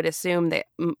 I would assume that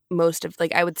most of,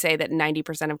 like, I would say that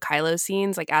 90% of Kylo's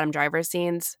scenes, like Adam Driver's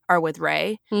scenes, are with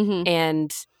Rey,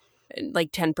 and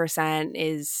like 10%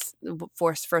 is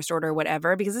Force First Order,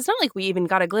 whatever, because it's not like we even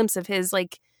got a glimpse of his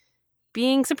like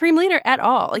being Supreme Leader at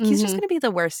all. Like he's just going to be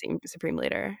the worst Supreme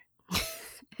Leader.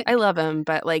 I love him,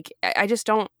 but like I just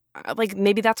don't. Like,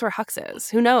 maybe that's where Hux is.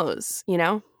 Who knows,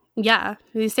 Yeah,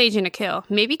 he's staging a kill.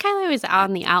 Maybe Kylo is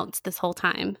on the outs this whole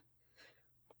time.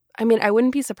 I mean, I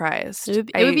wouldn't be surprised.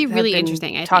 It would be really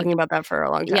interesting, I talking think. About that for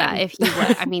a long time. Yeah, if he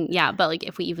would. I mean, yeah, but like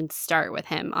if we even start with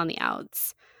him on the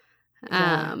outs,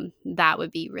 that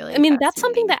would be really that's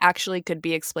something that actually could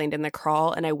be explained in the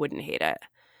crawl, and I wouldn't hate it.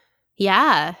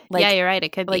 Yeah. Yeah, you're right.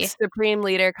 It could be. Like, Supreme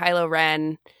Leader Kylo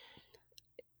Ren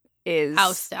is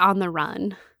on the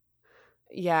run.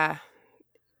 Yeah,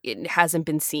 it hasn't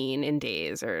been seen in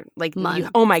days or like months.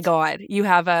 Oh my God, you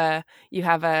have a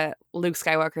Luke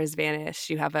Skywalker has vanished.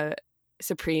 You have a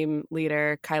Supreme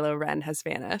Leader Kylo Ren has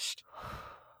vanished.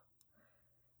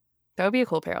 That would be a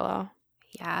cool parallel.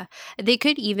 Yeah, what they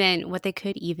could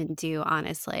even do,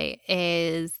 honestly,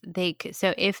 is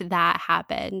so if that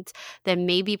happened, then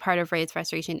maybe part of Rey's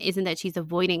frustration isn't that she's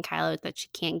avoiding Kylo, it's that she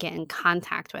can't get in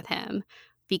contact with him,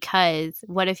 because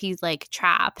what if he's like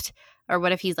trapped? Or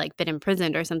what if he's like been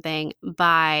imprisoned or something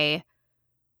by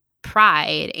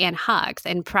Pride and Hux?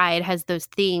 And Pride has those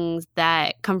things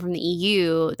that come from the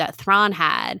EU that Thrawn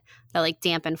had that like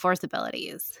dampen Force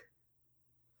abilities.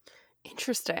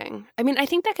 Interesting. I mean, I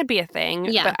think that could be a thing.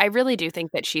 Yeah. But I really do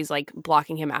think that she's like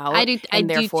blocking him out. I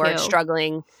therefore do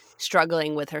too.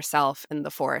 struggling with herself and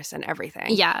the Force and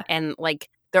everything. Yeah. And like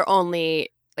they're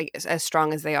only like as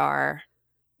strong as they are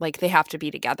like they have to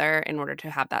be together in order to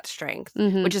have that strength,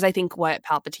 Mhm. which is I think what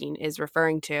Palpatine is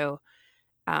referring to,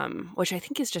 which I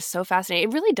think is just so fascinating.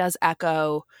 It really does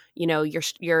echo,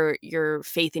 your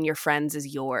faith in your friends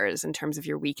is yours in terms of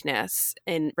your weakness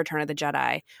in Return of the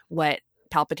Jedi, what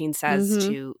Palpatine says Mhm.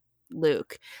 to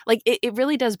Luke. Like it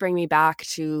really does bring me back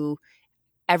to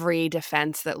every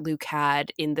defense that Luke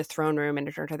had in the throne room in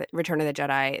Return of the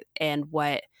Jedi, and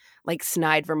what like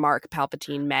snide remark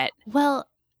Palpatine met Well,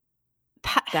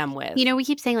 them with. we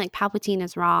keep saying like Palpatine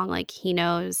is wrong. Like he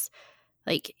knows,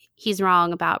 like he's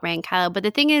wrong about Rey and Kylo. But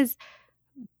the thing is,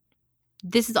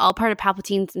 this is all part of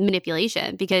Palpatine's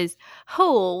manipulation because,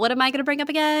 what am I going to bring up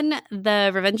again?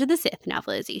 The Revenge of the Sith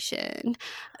novelization.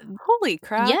 Holy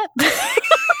crap. Yep.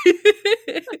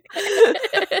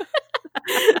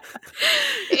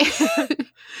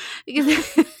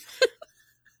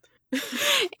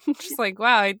 Just like,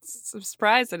 wow, I'm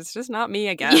surprised that it's just not me,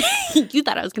 I guess. You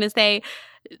thought I was going to say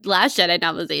Last Jedi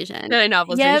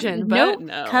novelization. But nope,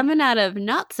 no. coming out of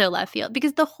not so left field,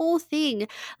 because the whole thing,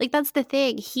 like that's the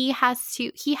thing. He has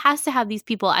to have these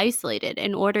people isolated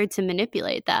in order to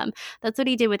manipulate them. That's what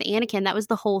he did with Anakin. That was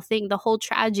the whole thing. The whole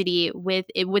tragedy with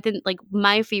it within, like,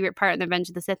 my favorite part in the Revenge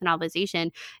of the Sith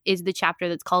novelization is the chapter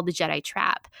that's called the Jedi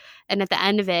Trap. And at the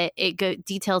end of it,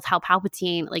 details how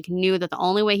Palpatine like knew that the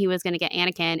only way he was going to get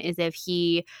Anakin is if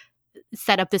he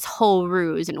set up this whole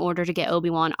ruse in order to get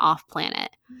Obi-Wan off planet.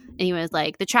 And he was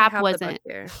like, the trap wasn't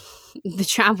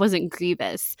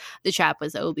Grievous. The trap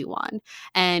was Obi-Wan.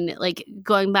 And like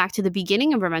going back to the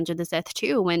beginning of Revenge of the Sith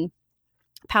too, when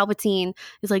Palpatine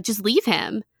is like, just leave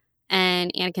him.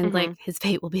 And Anakin's like, his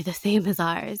fate will be the same as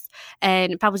ours.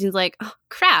 And Palpatine's like, oh,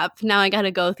 crap, now I got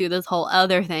to go through this whole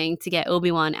other thing to get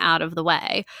Obi-Wan out of the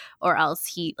way. Or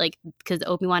else because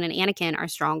Obi-Wan and Anakin are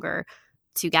stronger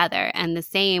together. And the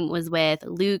same was with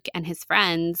Luke and his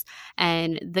friends.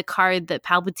 And the card that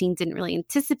Palpatine didn't really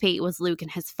anticipate was Luke and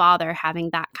his father having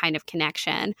that kind of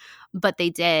connection. But they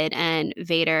did. And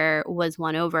Vader was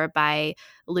won over by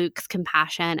Luke's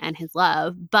compassion and his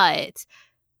love. But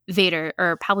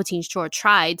Palpatine sure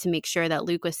tried to make sure that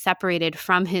Luke was separated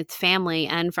from his family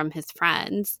and from his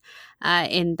friends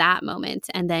in that moment.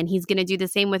 And then he's going to do the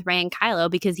same with Rey and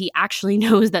Kylo because he actually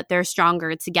knows that they're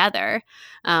stronger together.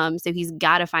 So he's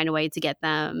got to find a way to get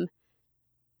them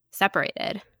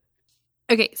separated.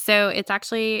 Okay, so it's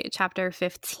actually chapter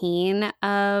 15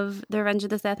 of the Revenge of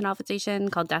the Sith novelization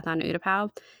called Death on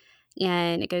Utapau.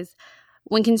 And it goes,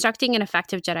 when constructing an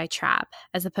effective Jedi trap,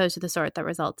 as opposed to the sort that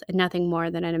results in nothing more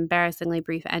than an embarrassingly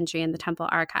brief entry in the temple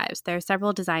archives, there are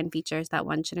several design features that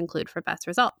one should include for best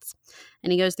results.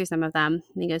 And he goes through some of them.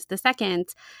 And he goes, the second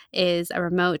is a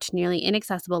remote, nearly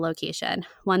inaccessible location,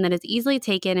 one that is easily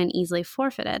taken and easily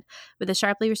forfeited, with a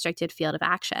sharply restricted field of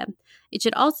action. It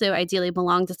should also ideally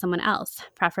belong to someone else,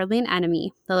 preferably an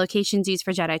enemy. The locations used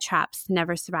for Jedi traps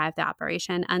never survive the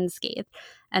operation unscathed,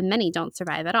 and many don't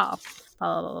survive at all.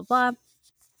 Blah, blah, blah, blah.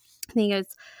 And he goes,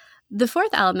 the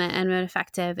fourth element in an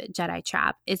effective Jedi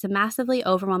trap is a massively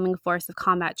overwhelming force of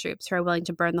combat troops who are willing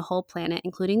to burn the whole planet,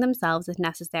 including themselves if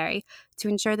necessary, to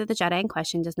ensure that the Jedi in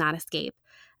question does not escape.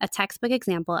 A textbook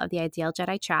example of the ideal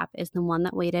Jedi trap is the one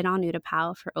that waited on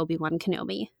Utapau for Obi-Wan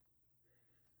Kenobi.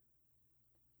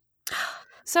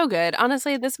 So good.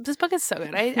 Honestly, this book is so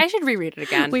good. I should reread it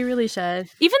again. We really should.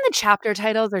 Even the chapter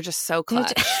titles are just so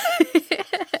clutch.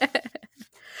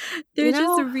 They're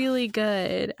just really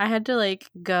good. I had to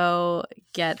go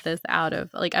get this out of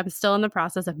I'm still in the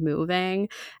process of moving,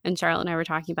 and Charlotte and I were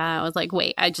talking about it. I was like,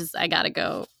 wait, I gotta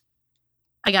go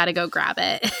grab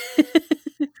it.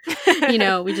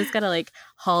 We just gotta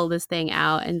haul this thing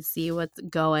out and see what's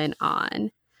going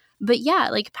on. But yeah,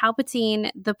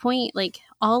 Palpatine, the point,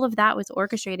 all of that was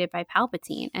orchestrated by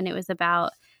Palpatine, and it was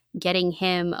about getting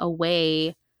him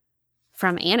away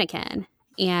from Anakin.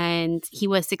 And he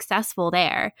was successful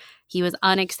there. He was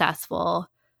unsuccessful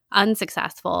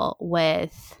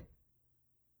with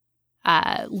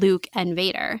Luke and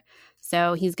Vader.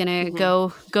 So he's gonna go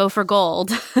for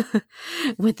gold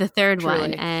with the third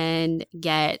one and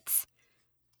get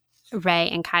Rey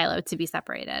and Kylo to be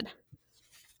separated.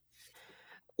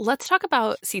 Let's talk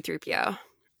about C-3PO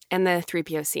and the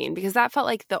 3PO scene, because that felt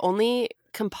like the only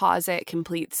composite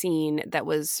complete scene that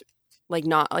was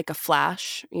not a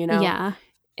flash, Yeah.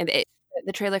 And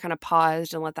the trailer kind of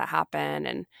paused and let that happen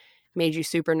and made you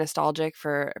super nostalgic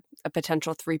for a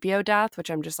potential 3PO death,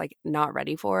 which I'm just not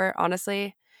ready for,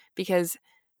 honestly, because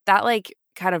that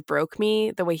kind of broke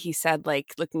me, the way he said,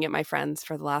 looking at my friends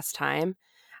for the last time.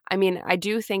 I mean, I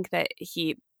do think that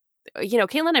he,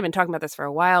 Caitlin and I have been talking about this for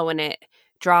a while when it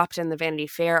dropped in the Vanity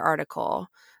Fair article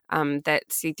that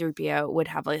C-3PO would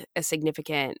have a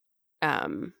significant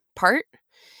part.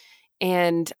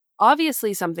 And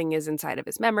obviously something is inside of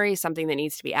his memory, something that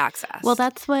needs to be accessed. Well,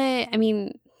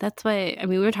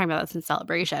 we were talking about this in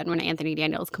Celebration when Anthony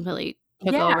Daniels completely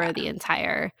took over the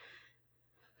entire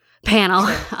panel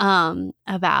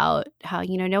about how,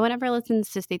 no one ever listens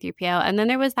to C-3PO. And then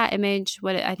there was that image,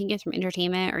 what I think it's from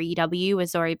Entertainment or EW, with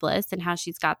Zori Bliss and how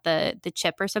she's got the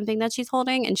chip or something that she's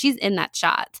holding, and she's in that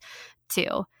shot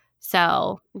too.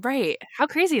 So right. How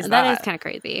crazy is that? That is kind of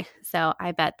crazy. So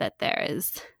I bet that there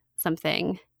is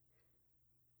something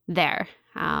there.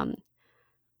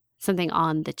 Something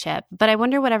on the chip. But I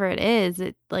wonder whatever it is,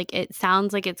 it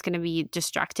sounds like it's going to be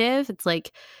destructive. It's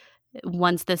like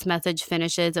once this message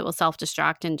finishes, it will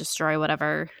self-destruct and destroy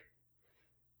whatever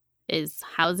is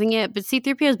housing it. But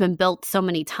C-3PO has been built so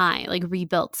many times,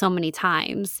 rebuilt so many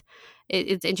times.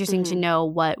 It's interesting to know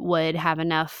what would have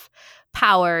enough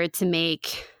power to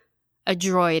make a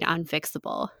droid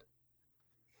unfixable.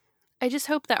 I just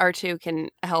hope that R2 can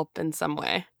help in some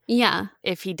way. Yeah.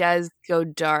 If he does go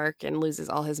dark and loses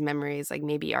all his memories,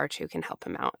 maybe R2 can help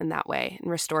him out in that way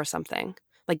and restore something.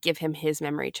 Give him his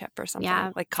memory chip or something.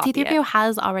 Yeah. Copy C-3PO it.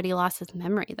 has already lost his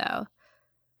memory, though.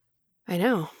 I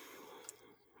know.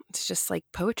 It's just like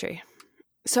poetry.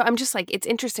 So I'm just it's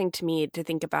interesting to me to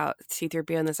think about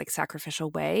C-3PO in this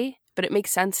sacrificial way, but it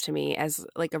makes sense to me as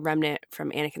a remnant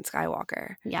from Anakin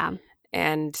Skywalker. Yeah.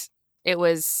 And I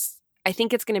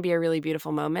think it's going to be a really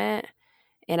beautiful moment.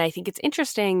 And I think it's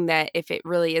interesting that if it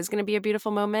really is going to be a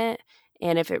beautiful moment,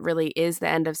 and if it really is the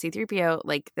end of C-3PO,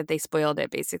 that they spoiled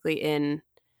it basically in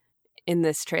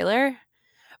this trailer.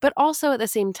 But also at the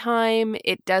same time,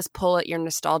 it does pull at your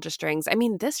nostalgia strings. I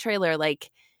mean, this trailer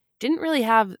didn't really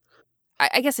have.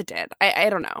 I guess it did. I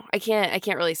don't know. I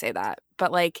can't really say that.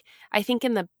 But I think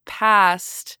in the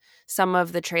past, some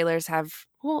of the trailers have.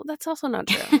 Well, that's also not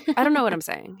true. I don't know what I'm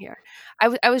saying here.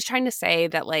 I was trying to say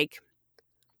that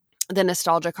the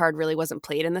nostalgia card really wasn't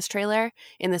played in this trailer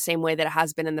in the same way that it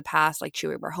has been in the past,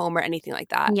 Chewie or home or anything like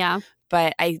that. Yeah.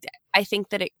 But I think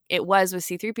that it was with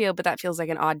C-3PO, but that feels like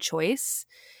an odd choice.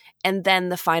 And then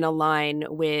the final line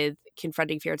with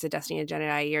confronting fear, it's a destiny of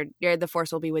Jedi, your the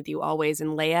Force will be with you always,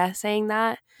 and Leia saying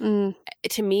that.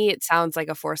 To me, it sounds like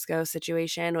a Force Ghost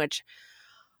situation, which,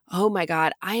 oh my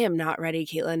God, I am not ready,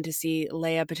 Caitlin, to see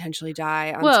Leia potentially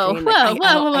die on screen.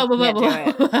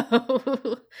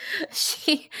 Whoa.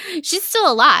 She's still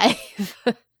alive.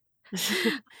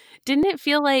 Didn't it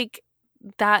feel like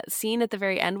that scene at the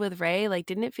very end with Rey,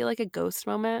 didn't it feel like a ghost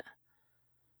moment?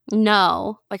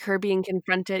 No. Her being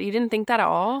confronted. You didn't think that at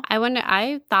all?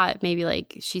 I thought maybe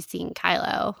she's seeing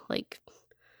Kylo,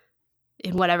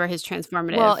 in whatever his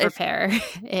transformative repair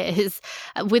is.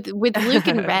 With Luke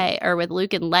and Rey, or with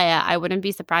Luke and Leia, I wouldn't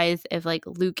be surprised if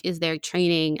Luke is there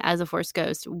training as a Force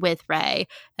Ghost with Rey,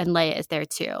 and Leia is there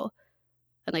too.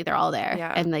 And they're all there.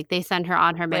 Yeah. And they send her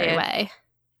on her merry way.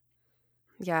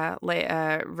 Yeah,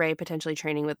 Rey potentially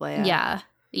training with Leia.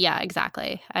 Yeah,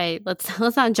 exactly.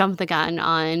 Let's not jump the gun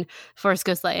on Force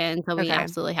Ghost Leia until we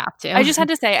absolutely have to. I just had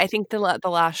to say, I think the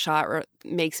last shot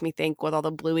makes me think, with all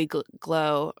the bluey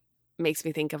glow, makes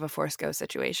me think of a Force Ghost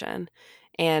situation,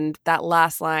 and that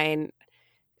last line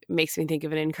makes me think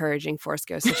of an encouraging Force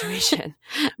Ghost situation.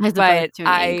 As opposed to an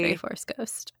angry Force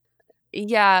Ghost.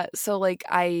 Yeah, so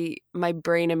my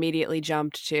brain immediately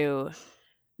jumped to.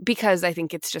 Because I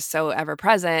think it's just so ever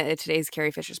present. Today's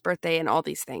Carrie Fisher's birthday and all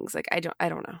these things. I don't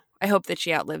know. I hope that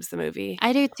she outlives the movie.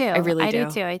 I do too. I really do. I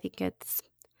do too. I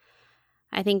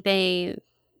think they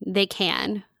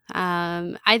can.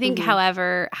 I think,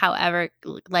 however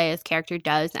Leia's character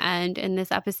does end in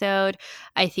this episode,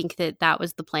 I think that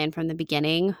was the plan from the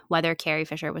beginning, whether Carrie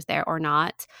Fisher was there or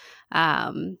not.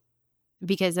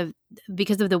 Because of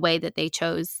the way that they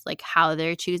chose, how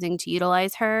they're choosing to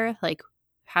utilize her,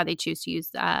 how they choose to use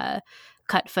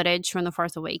cut footage from The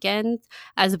Force Awakens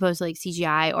as opposed to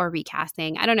CGI or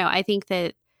recasting. I don't know. I think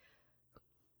they're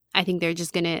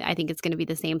just I think it's gonna be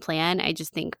the same plan. I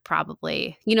just think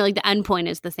probably, the end point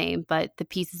is the same, but the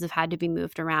pieces have had to be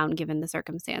moved around given the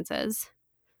circumstances.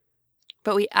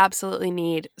 But we absolutely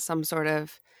need some sort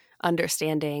of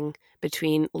understanding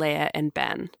between Leia and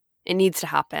Ben. It needs to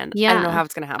happen. Yeah. I don't know how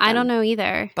it's gonna happen. I don't know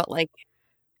either. But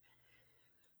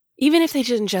even if they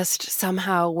didn't just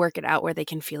somehow work it out where they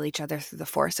can feel each other through the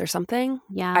Force or something,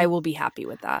 I will be happy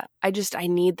with that. I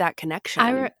need that connection.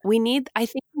 I think we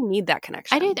need that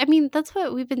connection. I mean, that's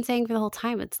what we've been saying for the whole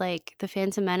time. It's The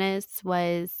Phantom Menace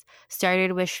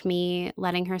started with Shmi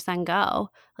letting her son go,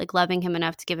 loving him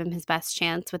enough to give him his best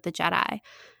chance with the Jedi.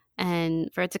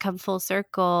 And for it to come full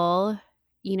circle,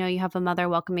 you have a mother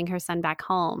welcoming her son back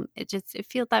home.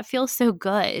 That feels so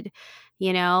good.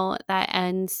 That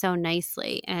ends so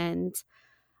nicely. And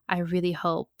I really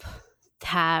hope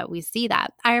that we see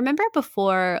that. I remember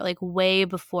before, like way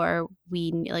before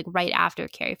like right after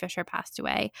Carrie Fisher passed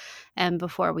away and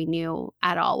before we knew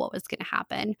at all what was going to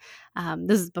happen.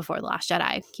 This is before The Last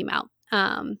Jedi came out.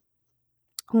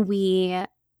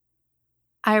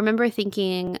 I remember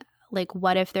thinking, like,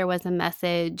 what if there was a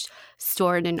message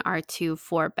stored in R2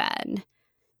 for Ben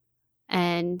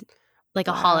and like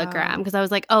a hologram? Because I was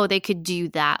like, oh, they could do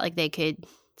that. Like they could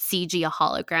CG a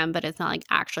hologram, but it's not like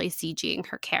actually CGing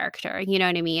her character. You know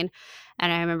what I mean?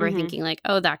 And I remember thinking like,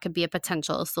 oh, that could be a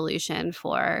potential solution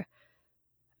for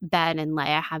Ben and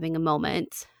Leia having a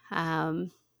moment. I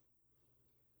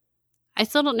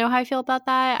still don't know how I feel about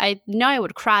that. I know I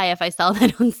would cry if I saw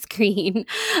that on screen.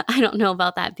 I don't know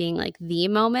about that being like the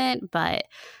moment, but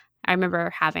I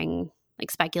remember having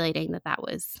like speculating that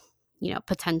was, you know,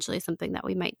 potentially something that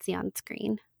we might see on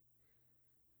screen.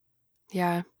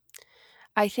 Yeah.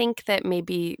 I think that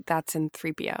maybe that's in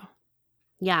 3PO.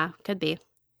 Yeah, could be.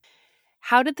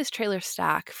 How did this trailer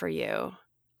stack for you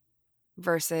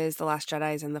versus The Last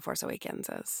Jedi's and The Force Awakens?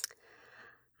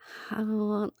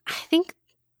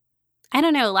 I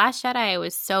don't know. Last Jedi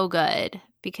was so good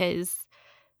because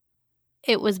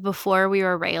it was before we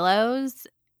were Reylos.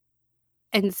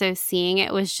 And so seeing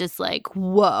it was just like,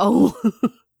 whoa.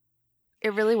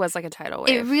 It really was like a tidal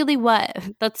wave. It really was.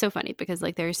 That's so funny because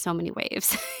like there's so many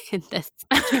waves in this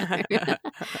trailer.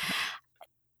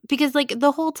 Because like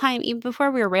the whole time, even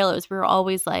before we were Reylos, we were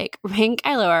always like, Rey and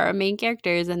Kylo are our main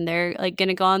characters and they're like going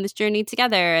to go on this journey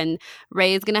together and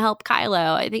Rey is going to help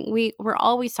Kylo. I think we're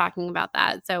always talking about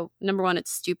that. So number one,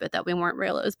 it's stupid that we weren't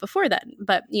Reylos before then.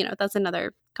 But, you know, that's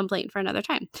another complaint for another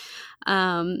time.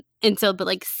 And so, but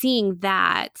like seeing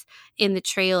that in the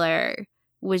trailer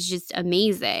was just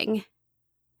amazing.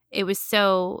 It was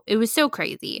so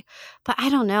crazy. But I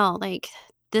don't know, like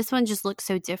this one just looks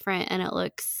so different and it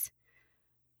looks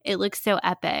so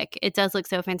epic. It does look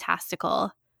so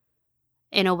fantastical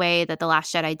in a way that The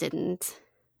Last Jedi didn't.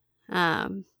 I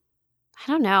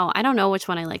don't know. I don't know which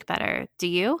one I like better. Do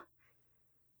you?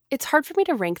 It's hard for me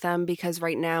to rank them because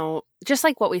right now, just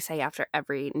like what we say after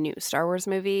every new Star Wars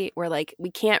movie, we're like,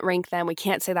 we can't rank them. We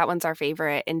can't say that one's our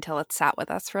favorite until it's sat with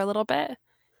us for a little bit.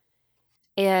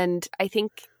 And I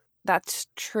think that's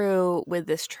true with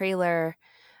this trailer.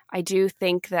 I do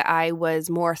think that I was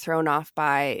more thrown off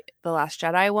by The Last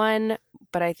Jedi one,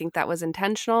 but I think that was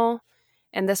intentional.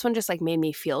 And this one just like made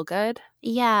me feel good.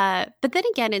 Yeah. But then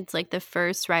again, it's like the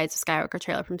first Rise of Skywalker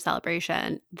trailer from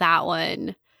Celebration. That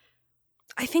one.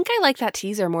 I think I like that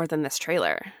teaser more than this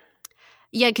trailer.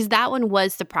 Yeah, because that one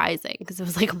was surprising because it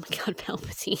was like, oh my God,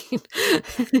 Palpatine.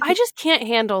 I just can't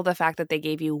handle the fact that they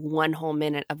gave you one whole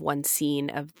minute of one scene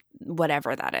of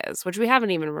whatever that is, which we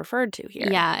haven't even referred to here.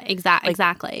 Yeah,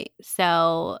 exactly.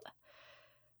 So,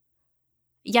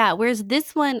 yeah, whereas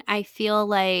this one, I feel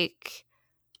like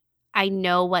I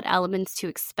know what elements to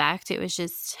expect. It was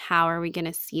just, how are we going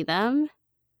to see them?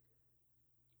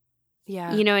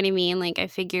 Yeah. You know what I mean? Like, I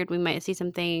figured we might see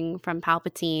something from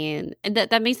Palpatine. And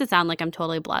that makes it sound like I'm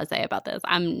totally blasé about this.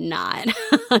 I'm not.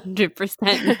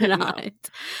 100% not. No.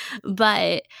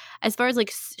 But as far as,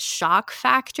 like, shock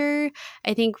factor,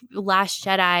 I think Last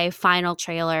Jedi final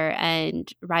trailer and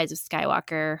Rise of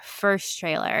Skywalker first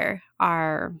trailer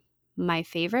are my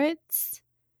favorites.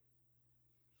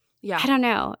 Yeah. I don't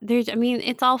know.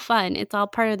 It's all fun. It's all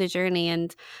part of the journey.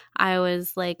 And I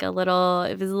was like it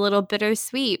was a little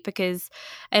bittersweet because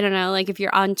I don't know, like if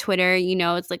you're on Twitter, you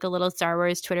know, it's like a little Star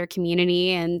Wars Twitter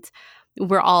community and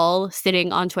we're all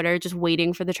sitting on Twitter just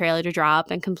waiting for the trailer to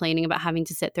drop and complaining about having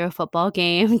to sit through a football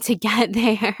game to get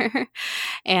there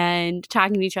and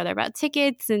talking to each other about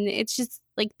tickets. And it's just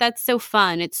like, that's so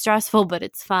fun. It's stressful, but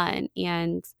it's fun.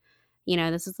 And, you know,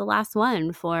 this is the last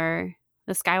one for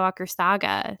the Skywalker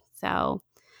saga. So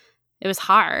it was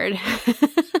hard.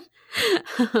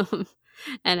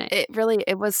 And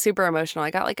it was super emotional. I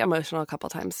got like emotional a couple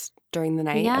times during the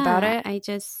night about it.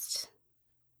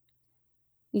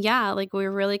 Like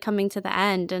we're really coming to the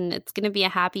end and it's going to be a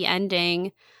happy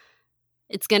ending.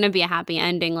 It's going to be a happy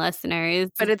ending, listeners.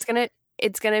 But it's going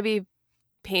to be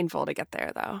painful to get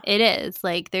there though. It is.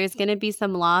 Like there's going to be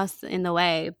some loss in the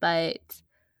way, but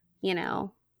you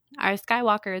know, our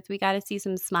Skywalkers, we got to see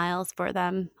some smiles for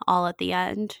them all at the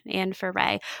end and for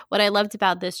Rey. What I loved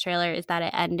about this trailer is that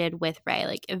it ended with Rey.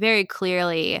 Like it very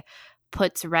clearly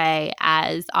puts Rey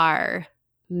as our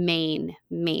main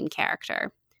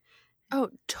character. Oh,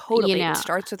 totally. You know, it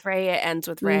starts with Rey, it ends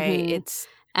with Rey. Mm-hmm. It's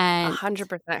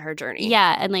 100% her journey.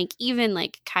 Yeah, and like even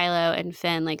like Kylo and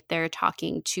Finn, like they're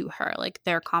talking to her. Like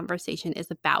their conversation is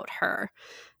about her.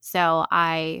 So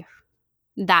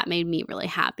that made me really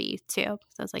happy too.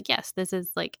 So I was like, yes, this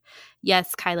is like,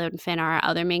 yes, Kylo and Finn are our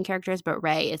other main characters, but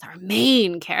Rey is our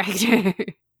main character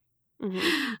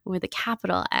with a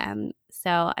capital M.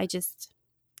 So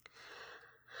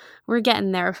we're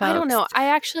getting there, folks. I don't know. I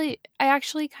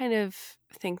actually kind of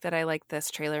think that I like this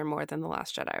trailer more than the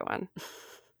Last Jedi one.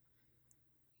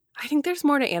 I think there's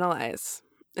more to analyze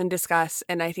and discuss,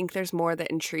 and I think there's more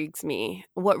that intrigues me.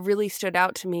 What really stood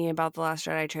out to me about the Last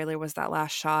Jedi trailer was that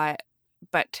last shot,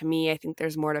 but to me, I think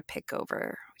there's more to pick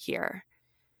over here.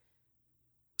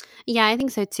 Yeah, I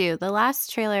think so too. The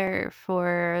last trailer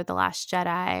for The Last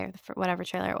Jedi, or for whatever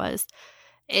trailer it was,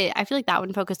 I feel like that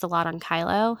one focused a lot on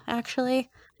Kylo, actually.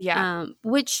 Yeah.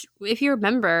 Which, if you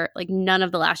remember, like none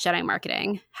of the Last Jedi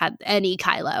marketing had any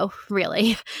Kylo,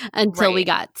 really, until we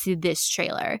got to this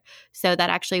trailer. So that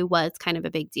actually was kind of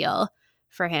a big deal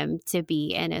for him to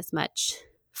be in as much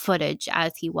footage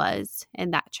as he was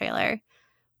in that trailer.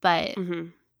 But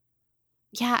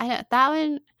yeah,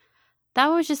 that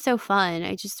was just so fun.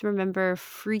 I just remember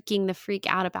freaking the freak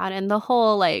out about it. And the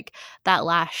whole, like, that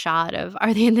last shot of,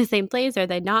 are they in the same place? Are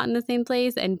they not in the same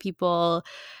place? And people,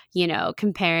 you know,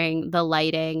 comparing the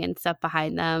lighting and stuff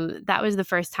behind them. That was the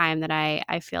first time that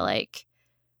I feel like,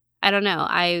 I don't know.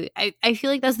 I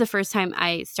feel like that's the first time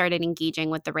I started engaging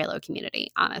with the Reylo community,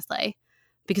 honestly.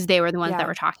 Because they were the ones that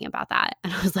were talking about that.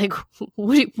 And I was like,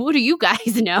 what do you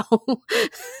guys know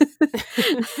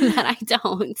that I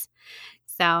don't?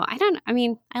 So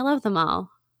I love them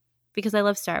all because I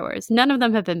love Star Wars. None of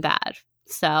them have been bad.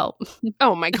 So,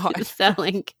 oh my God. So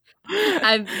like,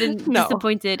 I've been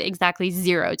disappointed exactly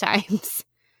 0 times.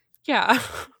 Yeah.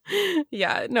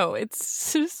 Yeah. No,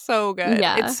 it's so good.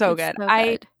 Yeah, it's so good. So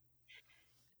good.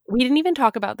 We didn't even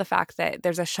talk about the fact that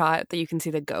there's a shot that you can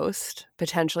see the ghost,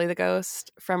 potentially the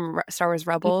ghost from Star Wars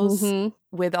Rebels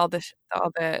with all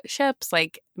the ships.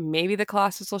 Like maybe the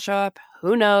Colossus will show up.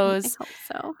 Who knows? I hope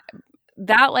so.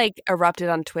 That like erupted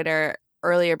on Twitter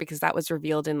earlier because that was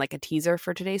revealed in like a teaser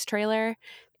for today's trailer.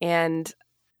 And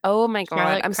oh my God,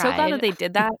 Charlotte I'm cried. so glad that they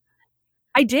did that.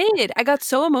 I did. I got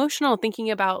so emotional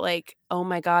thinking about like, oh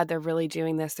my God, they're really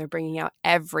doing this. They're bringing out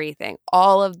everything,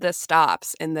 all of the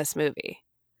stops in this movie,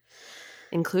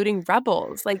 including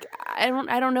Rebels. Like, I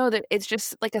don't know, that it's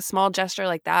just like a small gesture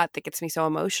like that gets me so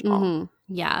emotional.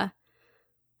 Yeah.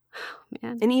 Oh,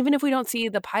 man. And even if we don't see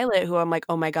the pilot, who I'm like,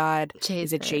 oh my God,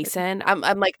 is it Jason? I'm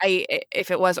like,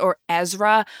 if it was, or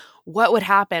Ezra, what would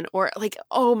happen? Or like,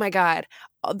 oh my God,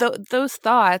 those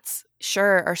thoughts,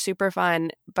 sure, are super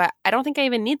fun, but I don't think I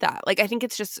even need that. Like, I think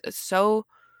it's just so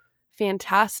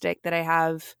fantastic that I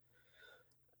have,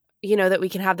 you know, that we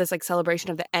can have this like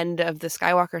celebration of the end of the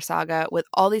Skywalker saga with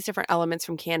all these different elements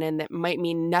from canon that might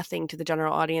mean nothing to the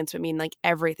general audience, but mean like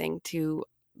everything to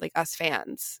like us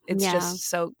fans. It's just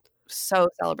so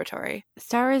celebratory.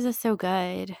 Star Wars is so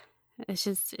good. It's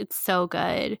so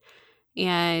good.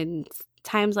 And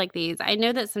times like these, I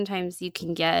know that sometimes you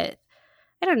can get,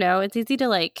 I don't know, it's easy to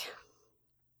like,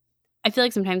 I feel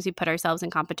like sometimes we put ourselves in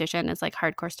competition as like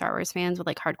hardcore Star Wars fans with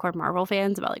like hardcore Marvel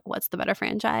fans about like what's the better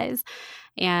franchise.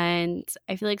 And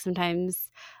I feel like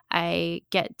sometimes I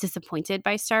get disappointed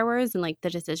by Star Wars and like the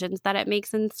decisions that it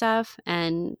makes and stuff.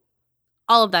 And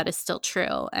all of that is still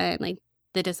true. And like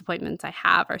the disappointments I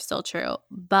have are still true.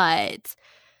 But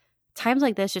times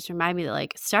like this just remind me that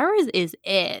like Star Wars is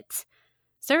it.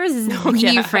 Star Wars is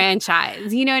the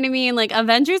franchise. You know what I mean? Like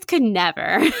Avengers could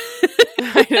never.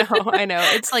 I know.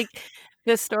 It's like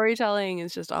the storytelling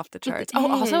is just off the charts.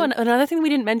 Oh, also another thing we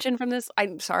didn't mention from this,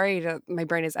 I'm sorry, my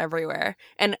brain is everywhere.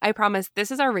 And I promise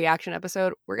this is our reaction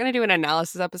episode. We're going to do an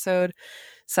analysis episode.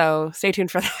 So stay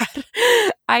tuned for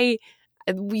that.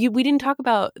 We didn't talk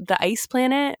about the ice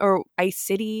planet or ice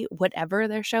city, whatever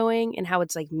they're showing, and how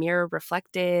it's like mirror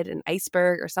reflected, an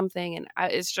iceberg or something. And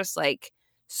it's just like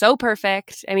so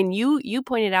perfect. I mean, you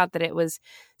pointed out that it was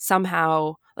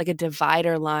somehow like a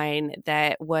divider line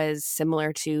that was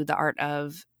similar to the art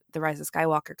of the Rise of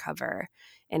Skywalker cover,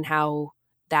 and how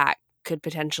that could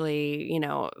potentially, you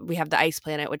know, we have the ice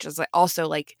planet, which is like also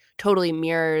like totally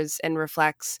mirrors and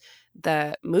reflects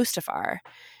the Mustafar,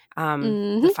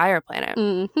 the fire planet.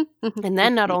 And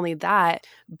then not only that,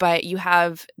 but you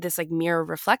have this like mirror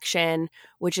reflection,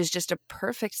 which is just a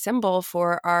perfect symbol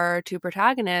for our two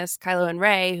protagonists, Kylo and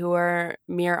Rey, who are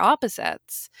mirror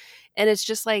opposites. And it's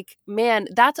just like, man,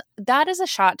 that is a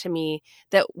shot to me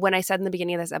that when I said in the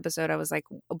beginning of this episode, I was like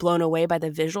blown away by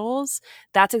the visuals.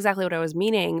 That's exactly what I was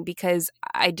meaning, because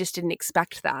I just didn't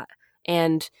expect that.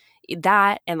 And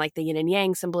that, and like the yin and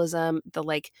yang symbolism, the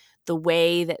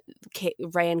way that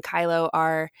Rey and Kylo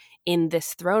are in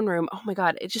this throne room. Oh my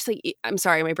God. It's just like, I'm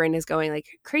sorry, my brain is going like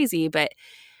crazy, but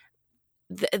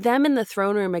them in the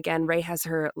throne room again. Rey has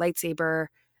her lightsaber,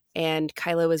 and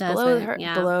Kylo is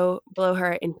below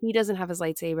her, and he doesn't have his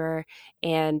lightsaber.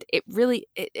 And it really,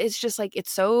 it's just like,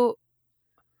 it's so.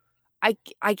 I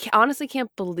honestly can't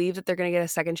believe that they're going to get a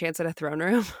second chance at a throne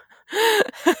room.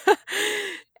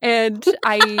 And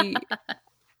I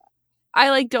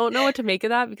like don't know what to make of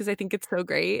that, because I think it's so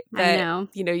great that,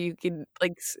 you know, you can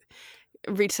like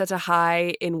reach such a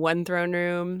high in one throne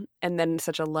room and then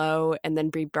such a low and then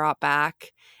be brought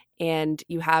back. And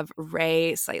you have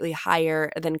Rey slightly higher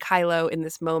than Kylo in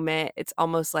this moment. It's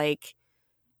almost like,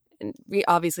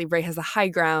 obviously Rey has the high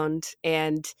ground,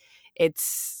 and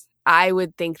I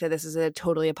would think that this is a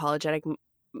totally apologetic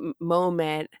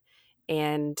moment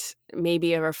and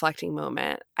maybe a reflecting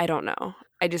moment. I don't know.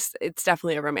 It's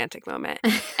definitely a romantic moment.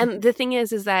 And the thing is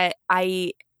that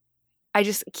I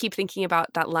just keep thinking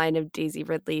about that line of Daisy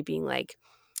Ridley being like,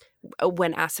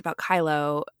 when asked about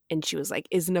Kylo, and she was like,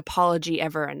 is an apology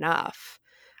ever enough?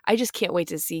 I just can't wait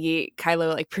to see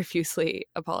Kylo like profusely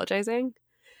apologizing,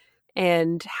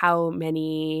 and how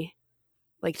many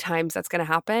like times that's going to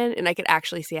happen. And I could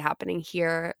actually see it happening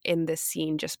here in this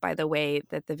scene just by the way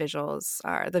that the visuals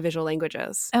are, the visual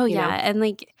languages. Oh, yeah. And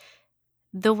like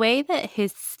the way that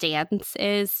his stance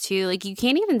is too, like you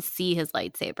can't even see his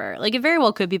lightsaber. Like it very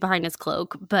well could be behind his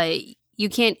cloak, but you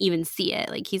can't even see it.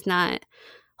 Like he's not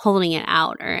holding it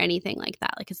out or anything like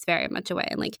that. Like it's very much away.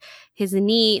 And like his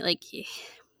knee, like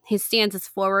his stance is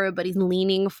forward, but he's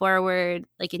leaning forward,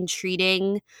 like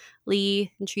entreatingly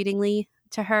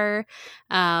to her.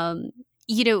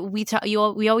 You know,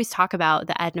 we always talk about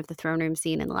the end of the throne room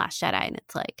scene in The Last Jedi, and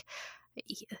it's like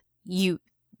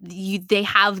they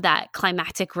have that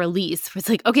climactic release where it's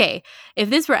like, okay, if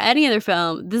this were any other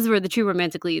film, this is where the two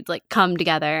romantic leads like come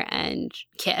together and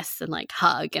kiss and like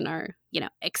hug and are, you know,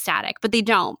 ecstatic. But they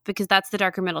don't, because that's the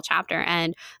darker middle chapter,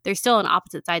 and they're still on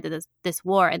opposite sides of this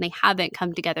war, and they haven't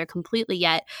come together completely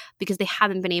yet, because they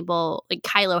haven't been able, like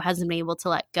Kylo hasn't been able to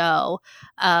let go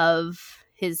of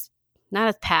his, not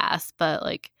his past, but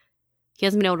like he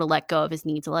hasn't been able to let go of his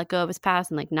need to let go of his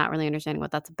past, and like not really understanding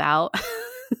what that's about.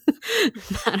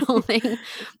 That whole thing.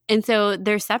 And so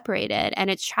they're separated, and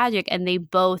it's tragic, and they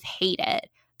both hate it.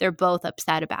 They're both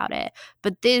upset about it.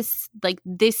 But this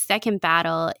second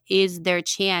battle is their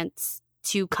chance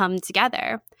to come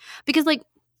together. Because like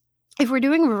if we're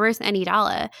doing reverse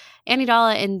Amidala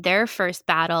in their first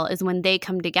battle is when they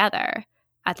come together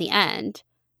at the end.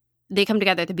 They come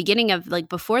together at the beginning of like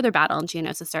before their battle in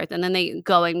Geonosis starts, and then they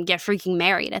go and get freaking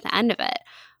married at the end of it.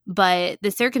 But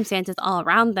the circumstances all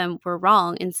around them were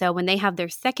wrong. And so when they have their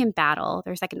second battle,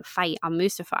 their second fight on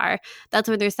Mustafar, that's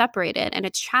when they're separated. And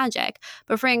it's tragic.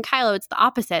 But for Rey and Kylo, it's the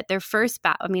opposite. Their first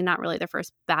battle, I mean, not really their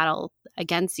first battle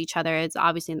against each other. It's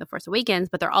obviously in The Force Awakens,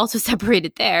 but they're also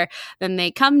separated there. Then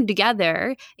they come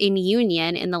together in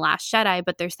union in The Last Jedi,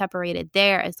 but they're separated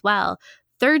there as well.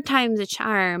 Third time's a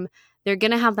charm. They're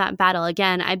going to have that battle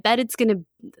again. I bet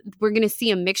we're going to see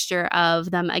a mixture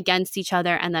of them against each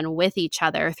other and then with each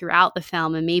other throughout the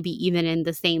film, and maybe even in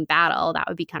the same battle. That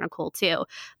would be kind of cool too.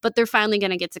 But they're finally going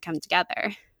to get to come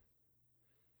together.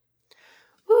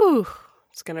 Ooh,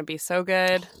 it's going to be so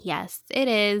good. Yes, it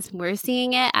is. We're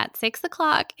seeing it at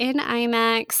 6:00 in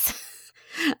IMAX.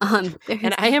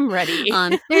 And I am ready.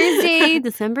 On Thursday,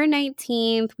 December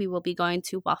 19th, we will be going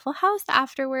to Waffle House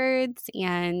afterwards,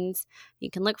 and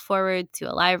you can look forward to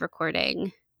a live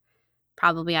recording,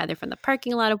 probably either from the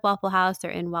parking lot of Waffle House or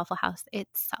in Waffle House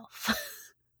itself.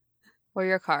 Or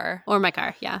your car. Or my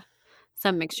car, yeah.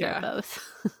 Some mixture of both.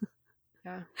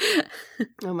 Yeah.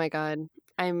 Oh my God.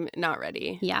 I'm not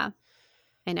ready. Yeah.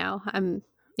 I know.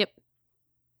 Yep.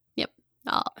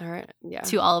 All right. Yeah.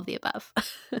 To all of the above.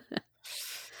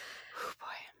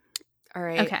 All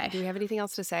right. Okay. Do we have anything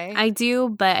else to say? I do,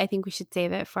 but I think we should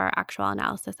save it for our actual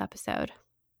analysis episode.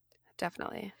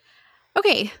 Definitely.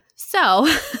 Okay. So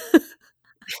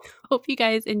hope you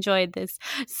guys enjoyed this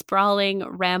sprawling,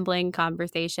 rambling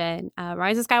conversation.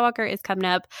 Rise of Skywalker is coming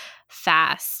up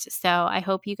fast, so I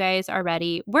hope you guys are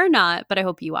ready. We're not, but I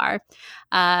hope you are.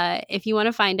 If you want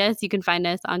to find us, you can find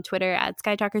us on Twitter at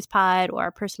SkyTalkersPod, or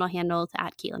our personal handles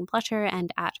at Caitlin Plusher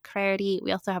and at Clarity.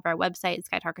 We also have our website,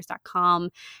 skytalkers.com.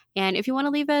 And if you want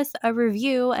to leave us a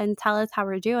review and tell us how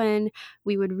we're doing,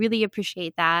 we would really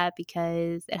appreciate that,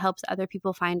 because it helps other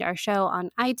people find our show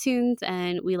on iTunes,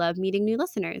 and we love meeting new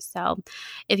listeners. So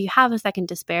if you have a second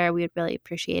to spare, we would really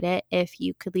appreciate it if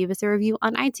you could leave us a review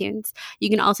on iTunes. You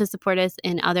can also support us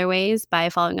in other ways by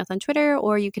following us on Twitter,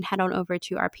 or you can head on over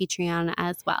to our Patreon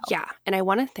as well. Yeah, and I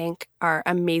want to thank our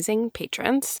amazing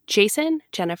patrons, Jason,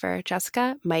 Jennifer,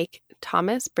 Jessica, Mike,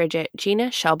 Thomas, Bridget, Gina,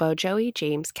 Shelbo, Joey,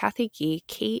 James, Kathy, Gee,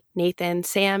 Kate, Nathan,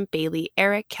 Sam, Bailey,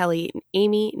 Eric, Kelly,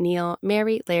 Amy, Neil,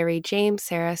 Mary, Larry, James,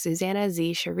 Sarah, Susanna,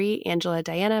 Z, Cherie, Angela,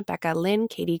 Diana, Becca, Lynn,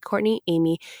 Katie, Courtney,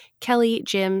 Amy, Kelly,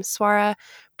 Jim, Swara,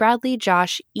 Bradley,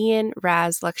 Josh, Ian,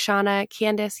 Raz, Lakshana,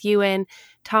 Candace, Ewan,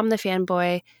 Tom the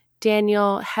Fanboy,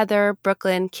 Daniel, Heather,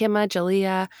 Brooklyn, Kimma,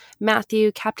 Jalea,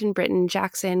 Matthew, Captain Britain,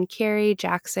 Jackson, Carrie,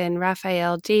 Jackson,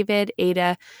 Raphael, David,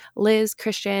 Ada, Liz,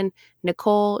 Christian,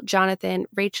 Nicole, Jonathan,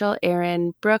 Rachel,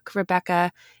 Aaron, Brooke,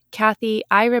 Rebecca, Kathy,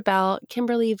 I Rebel,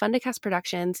 Kimberly, Vundacast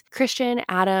Productions, Christian,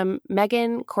 Adam,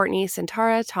 Megan, Courtney,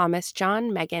 Santara, Thomas,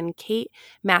 John, Megan, Kate,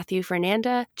 Matthew,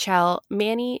 Fernanda, Chell,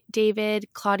 Manny, David,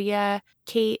 Claudia,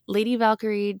 Kate, Lady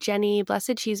Valkyrie, Jenny,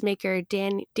 Blessed Cheesemaker,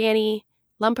 Danny,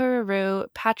 Lumparoo,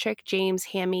 Patrick, James,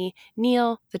 Hammy,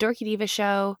 Neil, The Dorky Diva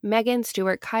Show, Megan,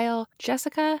 Stuart, Kyle,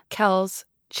 Jessica, Kells,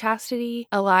 Chastity,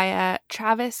 Elia,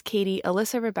 Travis, Katie,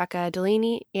 Alyssa, Rebecca,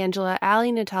 Delaney, Angela,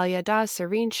 Allie, Natalia, Dawes,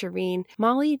 Serene, Shireen,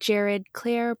 Molly, Jared,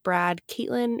 Claire, Brad,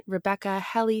 Caitlin, Rebecca,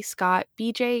 Helly, Scott,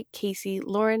 BJ, Casey,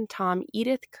 Lauren, Tom,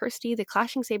 Edith, Kirsty, the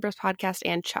Clashing Sabers podcast,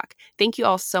 and Chuck. Thank you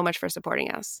all so much for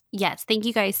supporting us. Yes, thank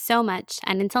you guys so much.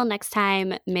 And until next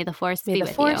time, may the force be with you.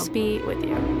 May the force be with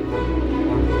you.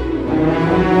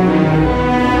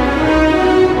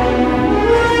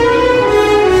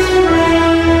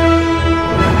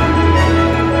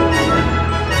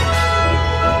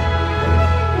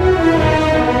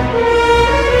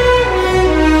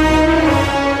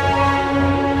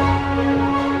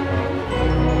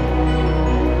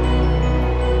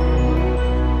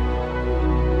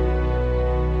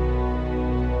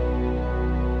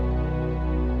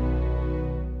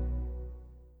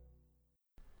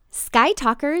 Sky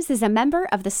Talkers is a member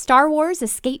of the Star Wars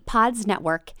Escape Pods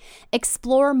Network.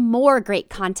 Explore more great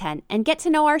content and get to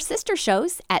know our sister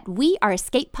shows at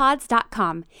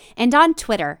weareescapepods.com and on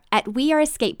Twitter at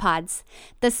weareescapepods.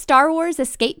 The Star Wars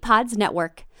Escape Pods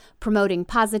Network, promoting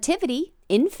positivity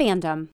in fandom.